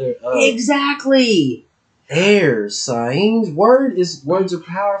yourself? Exactly. Air signs. Words are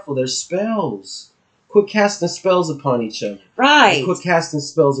powerful. They're spells. Quit casting spells upon each other. Right. And quit casting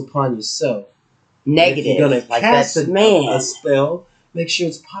spells upon yourself. Negative. If you're gonna like cast that's a spell, make sure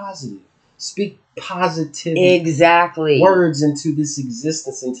it's positive. Speak positive words into this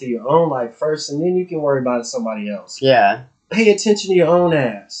existence, into your own life first, and then you can worry about somebody else. Yeah. Pay attention to your own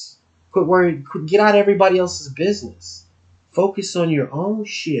ass. Quit worrying. Get out of everybody else's business. Focus on your own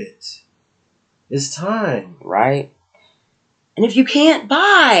shit. It's time. Right. And if you can't,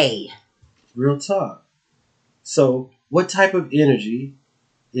 buy. Real talk. So, what type of energy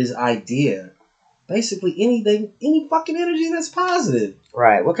is idea? Basically anything, any fucking energy that's positive.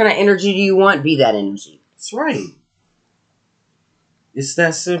 Right. What kind of energy do you want? Be that energy. That's right. It's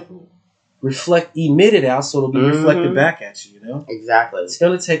that simple. Emit it out so it'll be reflected back at you, you know? Exactly. It's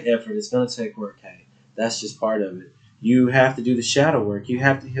going to take effort. It's going to take work. Hey, that's just part of it. You have to do the shadow work. You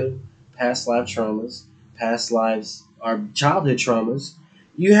have to heal past life traumas, past lives, or childhood traumas.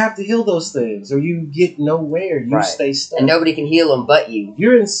 You have to heal those things or you get nowhere. You stay stuck. And nobody can heal them but you.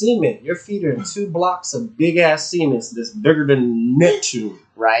 You're in cement. Your feet are in 2 blocks of big-ass cement that's bigger than Neptune.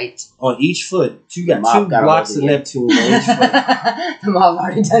 Right. On each foot. You got 2 blocks of Neptune on each foot. The mom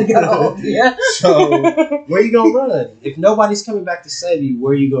already done got yeah. So, where you going to run? If nobody's coming back to save you,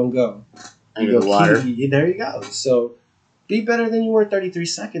 where you going to go? Under the water. There you go. So, be better than you were 33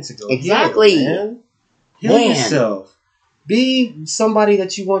 seconds ago. Exactly. Heal yourself. Be somebody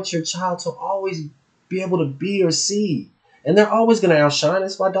that you want your child to always be able to be or see. And they're always going to outshine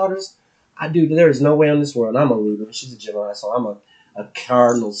us. My daughters, there is no way on this world. I'm a Libra. She's a Gemini, so I'm a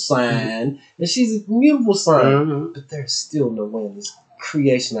cardinal sign. And she's a mutable sign. But there's still no way in this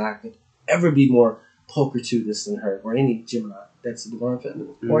creation I could ever be more poker to this than her. Or any Gemini that's a divine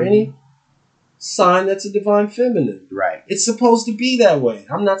feminine. Or any sign that's a divine feminine. Right. It's supposed to be that way.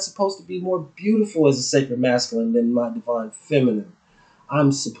 I'm not supposed to be more beautiful as a sacred masculine than my divine feminine.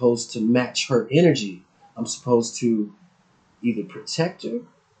 I'm supposed to match her energy. I'm supposed to either protect her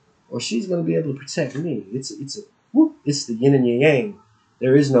or she's going to be able to protect me. It's the yin and yang.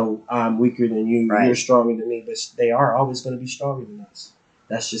 There is no I'm weaker than you, you're stronger than me, but they are always going to be stronger than us.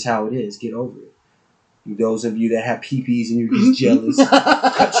 That's just how it is. Get over it. Those of you that have PPs and you're just jealous,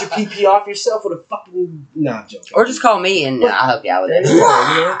 cut your PP off yourself with a fucking... Nah, I'm joking. Or just call me and I'll help you out with it.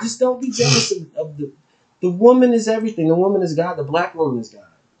 Just don't be jealous of the woman is everything. The woman is God. The black woman is God.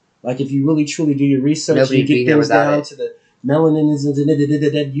 Like, if you really, truly do your research, you get things down to the melanin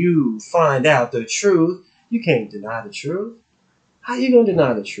that you find out the truth. You can't deny the truth. How you going to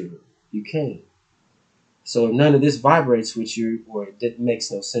deny the truth? You can't. So if none of this vibrates with you or it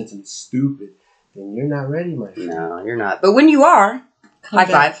makes no sense and it's stupid, then you're not ready, my friend. No, you're not. But when you are, high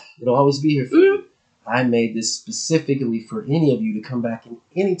five. It'll always be here for you. I made this specifically for any of you to come back in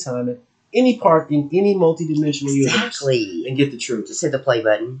any time, at any part, in any multidimensional universe. And get the truth. Just hit the play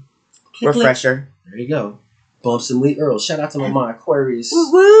button. Refresher. There you go. Bump some Lee Earl. Shout out to my Aquarius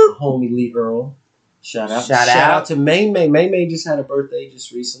homie Lee Earl. Shout out. Shout out to May May. May May just had a birthday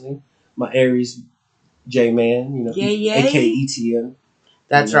just recently. My Aries J-Man, you know, aka ETN.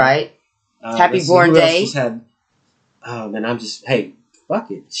 That's right. Happy born day. Hey,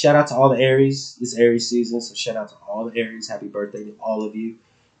 fuck it. Shout out to all the Aries. It's Aries season, so shout out to all the Aries. Happy birthday to all of you.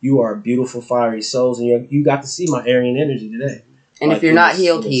 You are beautiful, fiery souls, and you got to see my Aryan energy today. And if you're not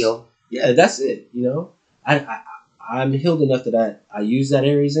healed, heal. Yeah, that's it. You know, I'm healed enough that I use that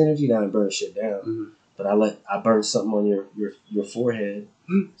Aries energy now and burn shit down. But I burned something on your forehead,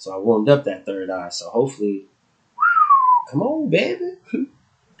 so I warmed up that third eye. So hopefully, come on, baby.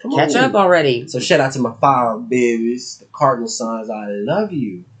 Catch up already. So shout out to my fire babies, the cardinal signs. I love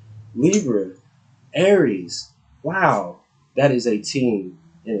you. Libra, Aries. Wow, that is a team.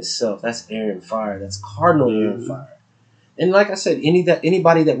 in itself. That's air and fire. That's cardinal air and fire. And like I said,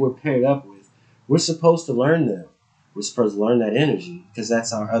 anybody that we're paired up with, we're supposed to learn them. We're supposed to learn that energy because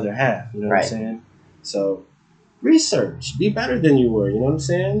that's our other half. You know what I'm saying? So research. Be better than you were. You know what I'm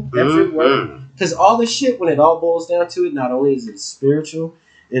saying? Effort, work. Because all this shit, when it all boils down to it, not only is it spiritual,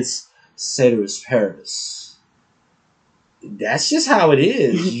 it's ceteris paribus. That's just how it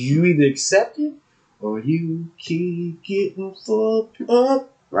is. You either accept it or you keep getting fucked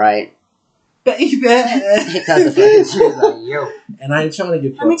up. Right. Baby. And I ain't trying to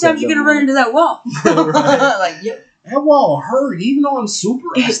get fucked up. How many times you gonna run into that wall? Like, yo. That wall hurt. Even though I'm super,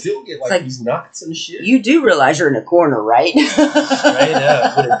 I still get like these knots and shit. You do realize you're in a corner, right? Straight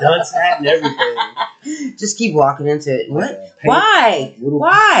up. With a dunce hat and everything. Just keep walking into it. What? Why?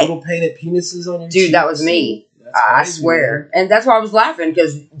 Why? Little painted penises on your Dude, that was me. I swear. Man. And that's why I was laughing,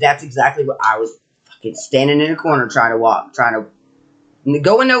 because that's exactly what I was fucking standing in a corner trying to walk, trying to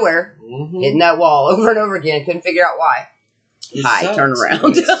going nowhere, hitting that wall over and over again. Couldn't figure out why. Hi, turn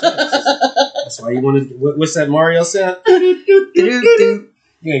around. That's why you wanted. What's that Mario sound? You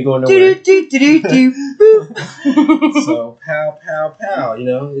ain't going nowhere. So pow, pow, pow. You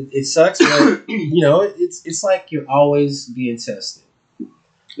know, it sucks, but you know, it's like you're always being tested.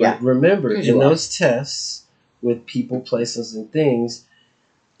 Yeah. But remember, in those tests with people, places, and things,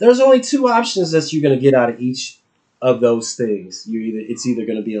 there's only two options that you're going to get out of each of those things. It's either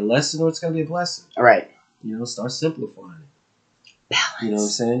going to be a lesson or it's going to be a blessing. All right. You know, start simplifying it. Balance. You know what I'm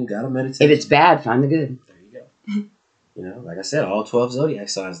saying? You got to meditate. If it's bad, find the good. There you go. You know, like I said, all 12 zodiac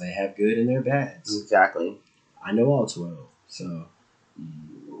signs, they have good and their bads. Exactly. I know all 12. So,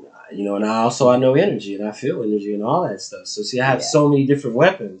 you know, and I know energy and I feel energy and all that stuff. So, see, I have so many different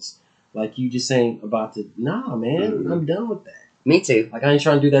weapons. Like, you just ain't about to, nah, man, I'm done with that. Me too. Like, I ain't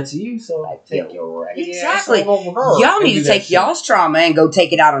trying to do that to you, so I take your raggedy exactly. Y'all need to take y'all's trauma and go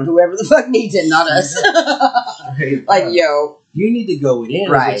take it out on whoever the fuck needs it, not us. Like, yo. You need to go within.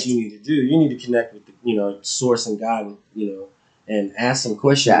 Right. What you need to do. You need to connect with the, you know, source and God, you know, and ask some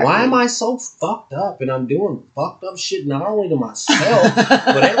questions. Exactly. Why am I so fucked up? And I'm doing fucked up shit not only to myself,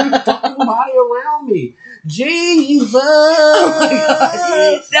 but every fucking body around me. Jesus! Oh my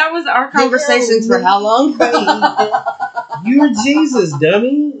God. That was our conversations for how long? You're Jesus,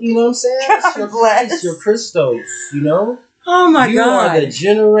 dummy. You know what I'm saying? It's your Christ, your Christos, you know? Oh my God. You are the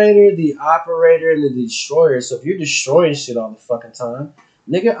generator, the operator, and the destroyer. So if you're destroying shit all the fucking time,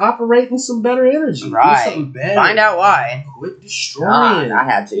 nigga, operate in some better energy. Right. Do something better. Find out why. Quit destroying. I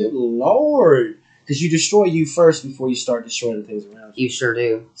had to. Good Lord. Because you destroy you first before you start destroying things around you. You sure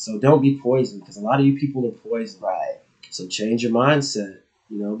do. So don't be poisoned, because a lot of you people are poisoned. Right. So change your mindset.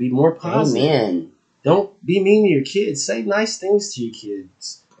 You know, be more positive. Amen. Don't be mean to your kids. Say nice things to your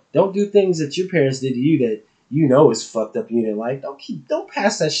kids. Don't do things that your parents did to you that you know is fucked up and you didn't like. Don't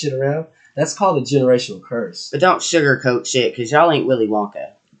pass that shit around. That's called a generational curse. But don't sugarcoat shit, because y'all ain't Willy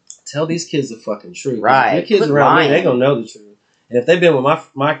Wonka. Tell these kids the fucking truth. Right. Your kids around me, they gonna know the truth. And if they've been with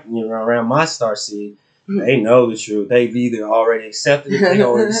my you know, around my star seed, they know the truth. They've either already accepted it, they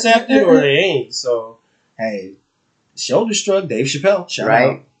already accepted, or they ain't. So, hey, shoulder shrug, Dave Chappelle. Shout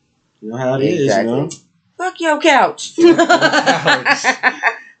out. You know how it is, you know? Fuck your couch.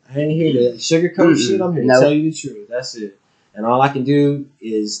 I ain't here to sugarcoat shit. I'm here to tell you the truth. That's it. And all I can do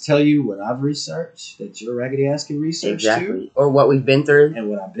is tell you what I've researched, that your raggedy ass can research too. Or what we've been through. And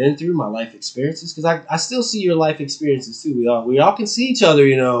what I've been through, my life experiences. Because I still see your life experiences too. We all can see each other,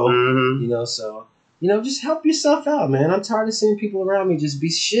 you know. You know, so, you know, just help yourself out, man. I'm tired of seeing people around me just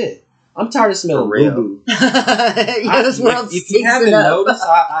be shit. I'm tired of smelling boo-boo. If you haven't noticed,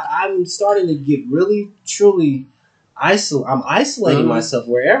 I'm starting to get really, truly I'm isolating myself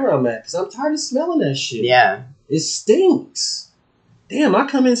wherever I'm at because I'm tired of smelling that shit. Yeah. It stinks. Damn, I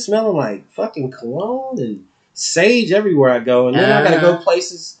come in smelling like fucking cologne and sage everywhere I go, and then I gotta go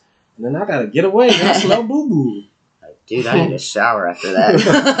places, and then I gotta get away and I smell boo-boo. Dude, I need a shower after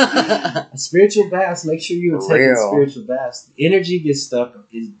that. A spiritual bath. Make sure you are taking spiritual baths. Energy gets stuck.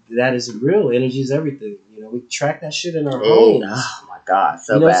 That is real. Energy is everything. You know, we track that shit in our homes. Oh my God,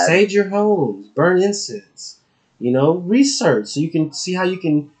 so you know, bad. Sage your homes. Burn incense. You know, research so you can see how you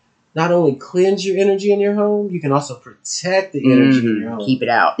can not only cleanse your energy in your home, you can also protect the energy in your home. Keep it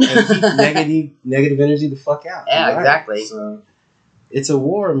out. And keep negative energy the fuck out. Yeah, right? Exactly. So it's a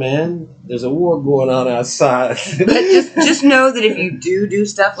war, man. There's a war going on outside. But just know that if you do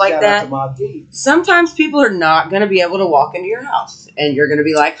stuff like that, sometimes people are not going to be able to walk into your house, and you're going to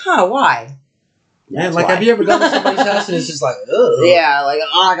be like, "Huh? Why?" Yeah, like why. Have you ever gone to somebody's house and it's just like, ugh. Yeah, like,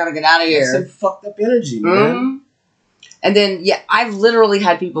 oh, I gotta get out of here. That's some fucked up energy, man. And then, I've literally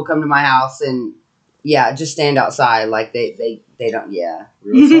had people come to my house and Yeah, just stand outside like they don't. Yeah.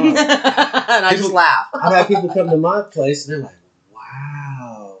 Real talk. And I just laugh. I've had people come to my place and they're like,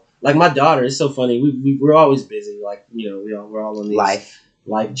 "Wow!" Like my daughter, it's so funny. We're always busy. Like we're all on these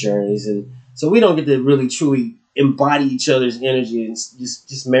life journeys, and so we don't get to really truly embody each other's energy and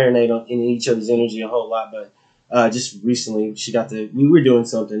just marinate in each other's energy a whole lot. But just recently, we were doing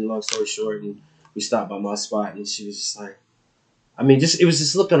something. Long story short, and we stopped by my spot, and she was just like, it was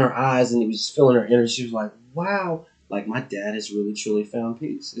just look in her eyes, and it was just feeling her energy. She was like, "Wow." Like, my dad has really, truly found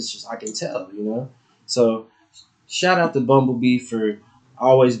peace. It's just, I can tell, So, shout out to Bumblebee for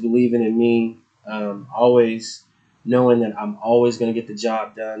always believing in me, always knowing that I'm always going to get the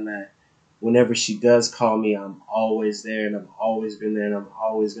job done, that whenever she does call me, I'm always there, and I've always been there, and I'm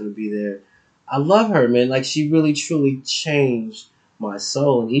always going to be there. I love her, man. Like, she really, truly changed my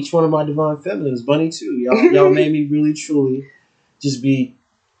soul. And each one of my Divine Feminines, Bunny too, y'all made me really, truly just be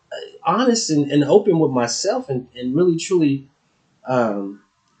honest and open with myself and really truly not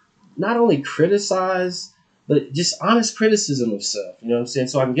only criticize but just honest criticism of self, you know what I'm saying?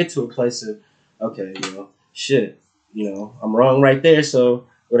 So I can get to a place of, okay, shit, I'm wrong right there, so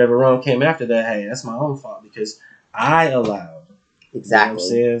whatever wrong came after that, hey, that's my own fault because I allowed. Exactly. You know what I'm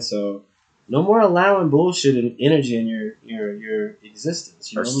saying? So no more allowing bullshit and energy in your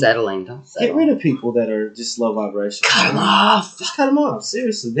existence. Or settling. Don't settle. Get rid of people that are just low vibration. Cut them off. Just cut them off.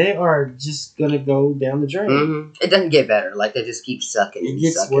 Seriously, they are just gonna go down the drain. Mm-hmm. It doesn't get better. Like they just keep sucking. It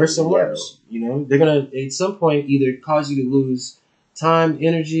gets worse and worse. They're gonna at some point either cause you to lose time,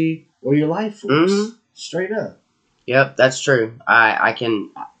 energy, or your life force. Mm-hmm. Straight up. Yep, that's true. I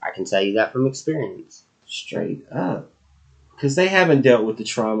can tell you that from experience. Straight up. Because they haven't dealt with the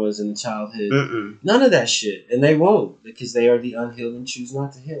traumas in the childhood. Mm-mm. None of that shit. And they won't. Because they are the unhealed and choose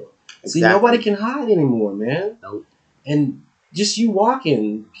not to heal. Exactly. See, nobody can hide anymore, man. Nope. And just you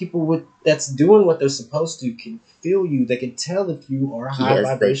walking, people that's doing what they're supposed to can feel you. They can tell if you are high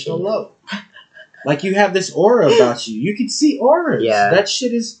vibrational low. Like you have this aura about you. You can see auras. Yeah. That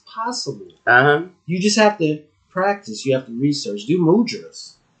shit is possible. Uh-huh. You just have to practice. You have to research. Do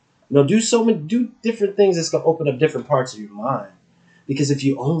mudras. Do different things that's going to open up different parts of your mind. Because if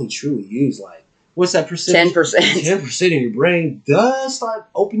you only truly use, what's that percentage? 10%. 10% of your brain does start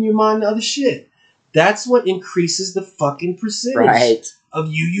opening your mind to other shit. That's what increases the fucking percentage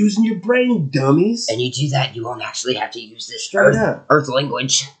of you using your brain, dummies. And you do that, you won't actually have to use this earth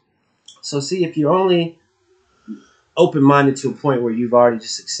language. So see, if you're only open-minded to a point where you've already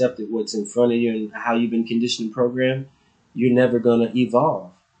just accepted what's in front of you and how you've been conditioned and programmed, you're never going to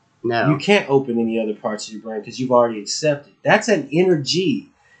evolve. No. You can't open any other parts of your brain because you've already accepted. That's an energy.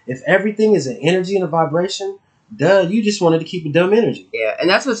 If everything is an energy and a vibration, you just wanted to keep a dumb energy. Yeah, and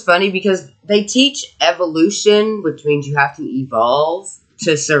that's what's funny because they teach evolution, which means you have to evolve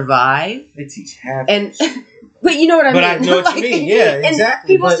to survive. They teach half. But you know what I mean? But I know what you mean. Yeah,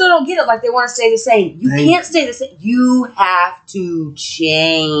 exactly. People still don't get it. Like they want to stay the same. You can't stay the same. You have to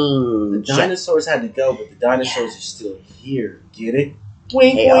change. The dinosaurs had to go, but the dinosaurs are still here. Get it?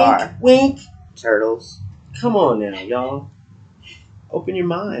 Wink, They are. wink. Turtles. Come on now, y'all. Open your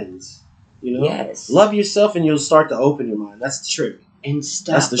minds. Yes. Love yourself and you'll start to open your mind. That's the trick. And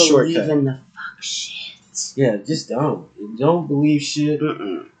stop That's the believing shortcut. the fuck shit. Yeah, just don't. Don't believe shit.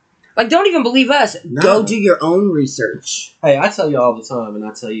 Mm-mm. Like, don't even believe us. No. Go do your own research. Hey, I tell you all the time, and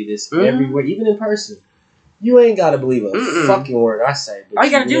I tell you this everywhere, even in person. You ain't got to believe a fucking word I say. But all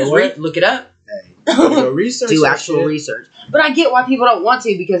you got to do is look it up. Hey, research. Do actual research. But I get why people don't want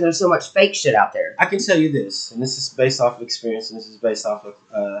to because there's so much fake shit out there. I can tell you this, and this is based off of experience, and this is based off of,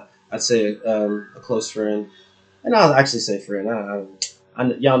 I'd say, a close friend. And I'll actually say friend.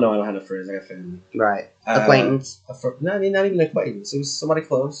 Y'all know I don't have no friends. I got family. Right. Acquaintance. Not even an acquaintance. It was somebody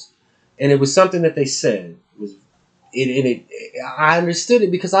close. And it was something that they said. I understood it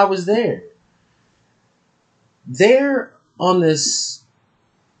because I was there. They're on this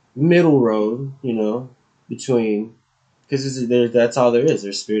middle road, between, because that's all there is.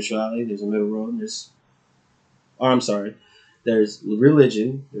 There's spirituality, there's a middle road, and there's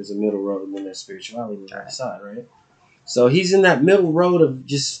religion, there's a middle road, and then there's spirituality on the other side, right? So he's in that middle road of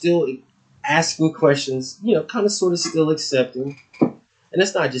just still asking questions, kind of sort of still accepting. And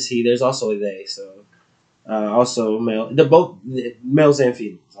it's not just he, there's also a they, so also male. They're both males and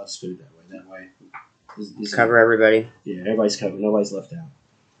females. I'll just put it that way. Cover everybody. Yeah, everybody's covered. Nobody's left out.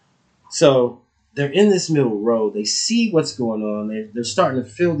 So they're in this middle road. They see what's going on. They're starting to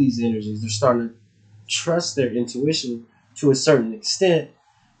feel these energies. They're starting to trust their intuition to a certain extent,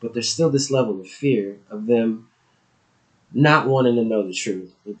 but there's still this level of fear of them not wanting to know the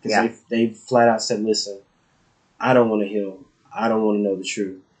truth. Because they flat out said, listen, I don't want to heal. I don't want to know the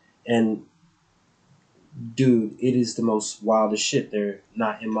truth. And dude, it is the most wildest shit. They're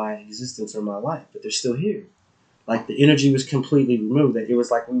not in my existence or my life, but they're still here. Like the energy was completely removed. That it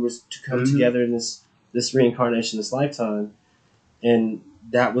was like we were to come together in this reincarnation, this lifetime, and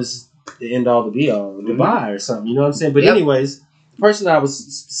that was the end all, the be all, goodbye or something. You know what I'm saying? But anyways, the person I was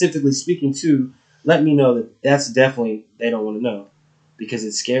specifically speaking to let me know that that's definitely they don't want to know because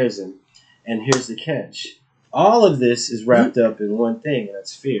it scares them. And here's the catch: all of this is wrapped up in one thing, and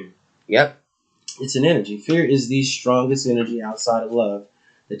that's fear. Yep. It's an energy. Fear is the strongest energy outside of love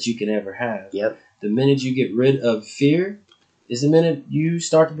that you can ever have. Yep. The minute you get rid of fear is the minute you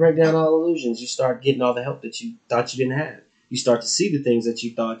start to break down all illusions. You start getting all the help that you thought you didn't have. You start to see the things that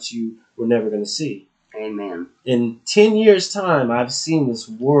you thought you were never going to see. Amen. In 10 years' time, I've seen this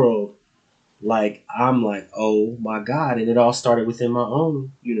world like, I'm like, oh my God. And it all started within my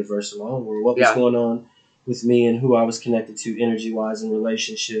own universe, my own world. What was going on with me and who I was connected to energy-wise in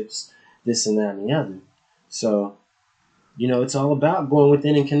relationships, this and that and the other. So, you know, it's all about going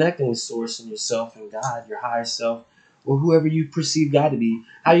within and connecting with Source and yourself and God, your higher self, or whoever you perceive God to be.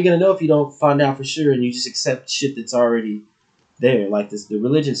 How are you going to know if you don't find out for sure and you just accept shit that's already there, like this, the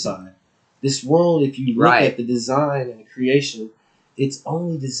religion side? This world, if you look at the design and the creation, it's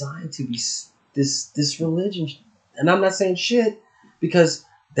only designed to be this religion. And I'm not saying shit, because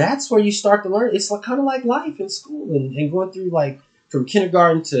that's where you start to learn. It's like, kind of like life in school and going through, like, from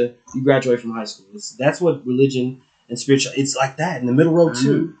kindergarten to you graduate from high school. That's what religion and spiritual, it's like that in the middle road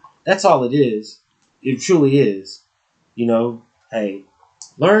too. That's all it is. It truly is. You know, hey,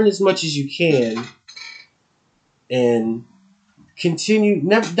 learn as much as you can and continue.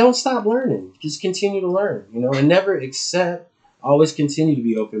 Never, don't stop learning. Just continue to learn, you know, and never accept. Always continue to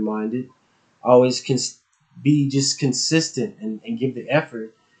be open-minded. Always be just consistent and give the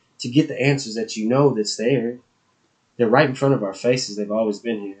effort to get the answers that you know that's there. They're right in front of our faces. They've always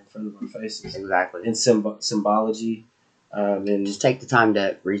been here in front of our faces. Exactly. And symbology. And just take the time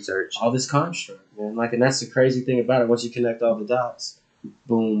to research all this construct, man. Like, and that's the crazy thing about it. Once you connect all the dots,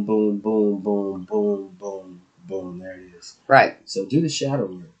 boom, boom, boom, boom, boom, boom, boom. There it is. Right. So do the shadow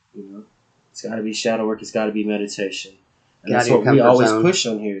work. You know, it's got to be shadow work. It's got to be meditation. And Get that's what we always push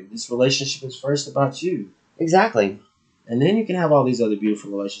on here. This relationship is first about you. Exactly. And then you can have all these other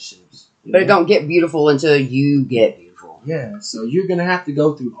beautiful relationships. But it don't get beautiful until you get beautiful. Yeah, so you're going to have to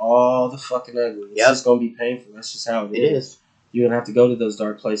go through all the fucking ugly. It's just going to be painful. That's just how it is. You're going to have to go to those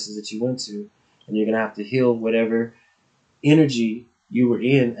dark places that you went to. And you're going to have to heal whatever energy you were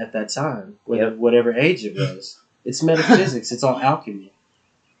in at that time. Whatever age it was. It's metaphysics. It's all alchemy.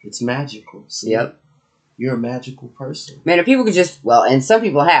 It's magical. See? You're a magical person. Man, if people could just, and some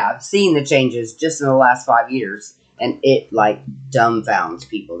people have seen the changes just in the last 5 years. And it, like, dumbfounds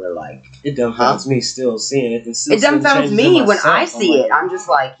people. They're like... It dumbfounds me still seeing it. And still it dumbfounds me when I see it. I'm just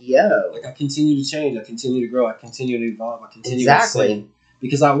like, yo. Like, I continue to change. I continue to grow. I continue to evolve. I continue to sing.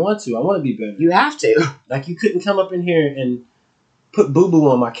 Because I want to. I want to be better. You have to. Like, you couldn't come up in here and put boo-boo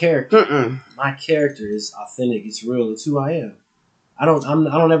on my character. My character is authentic. It's real. It's who I am. I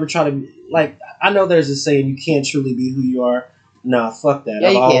don't ever try to be... Like, I know there's a saying, you can't truly be who you are. Nah, fuck that.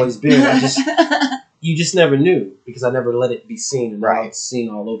 I've always been. You just never knew, because I never let it be seen, and now it's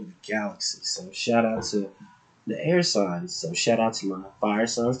seen all over the galaxy. So shout out to the air signs. So shout out to my fire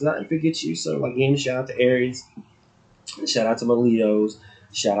signs, because I didn't forget you. So again, shout out to Aries. And shout out to my Leos.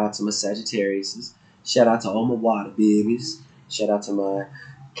 Shout out to my Sagittarius. Shout out to all my water babies. Shout out to my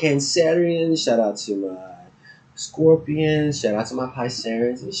Cancerians. Shout out to my Scorpions. Shout out to my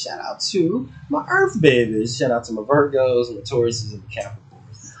Pisceans. And shout out to my Earth babies. Shout out to my Virgos and my Tauruses and my Capricorns.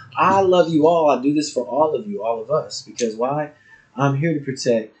 I love you all. I do this for all of you, all of us. Because why? I'm here to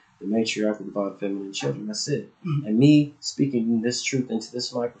protect the Matriarchs The Divine Feminine children. That's it. And me speaking this truth into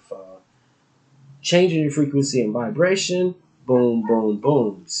this microphone, changing your frequency and vibration, boom, boom,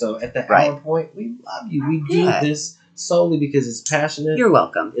 boom. So at the hour point, we love you. We do this solely because it's passionate. You're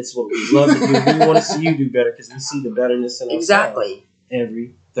welcome. It's what we love to do. We want to see you do better because we see the betterness in ourselves. Exactly.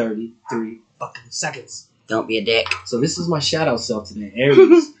 Every 33 fucking seconds. Don't be a dick. So this is my shout out self today.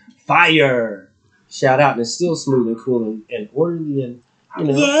 Aries. Fire! Shout out, and it's still smooth and cool and orderly and, you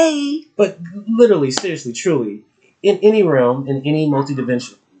know. Yay! But literally, seriously, truly, in any realm, in any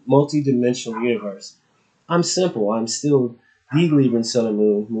multi-dimensional universe, I'm simple. I'm still the Libran Sun and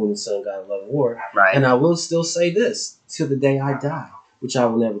Moon and Sun, God, Love, and War. Right. And I will still say this till the day I die, which I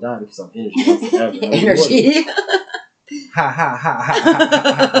will never die because I'm energy. I'm forever. Energy. Ha ha ha ha ha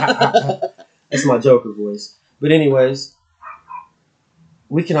ha ha. That's my Joker voice. But anyways,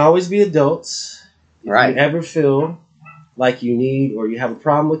 we can always be adults. If you ever feel like you need or you have a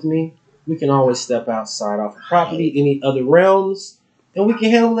problem with me, we can always step outside off the property, any other realms, and we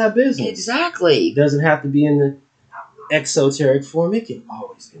can handle that business. Exactly. It doesn't have to be in the exoteric form. It can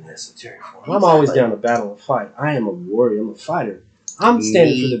always be in the esoteric form. Exactly. I'm always down to battle and fight. I am a warrior. I'm a fighter. I'm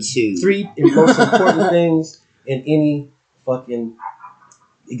standing for the 3 most important things in any fucking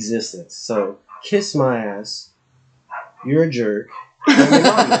existence. So, kiss my ass. You're a jerk. I'm your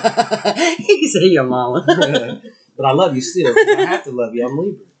mama. You say your mama. But I love you still. I have to love you. I'm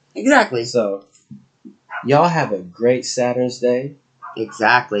Libra. Exactly. So, y'all have a great Saturn's Day.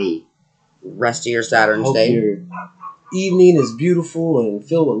 Exactly. Rest of your Saturn's Day. Your evening is beautiful and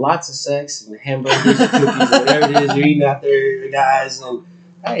filled with lots of sex and hamburgers and cookies, whatever it is you're eating out there, guys. And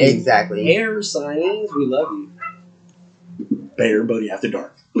hey, exactly. Air signs, we love you. Bear Buddy After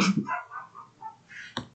Dark.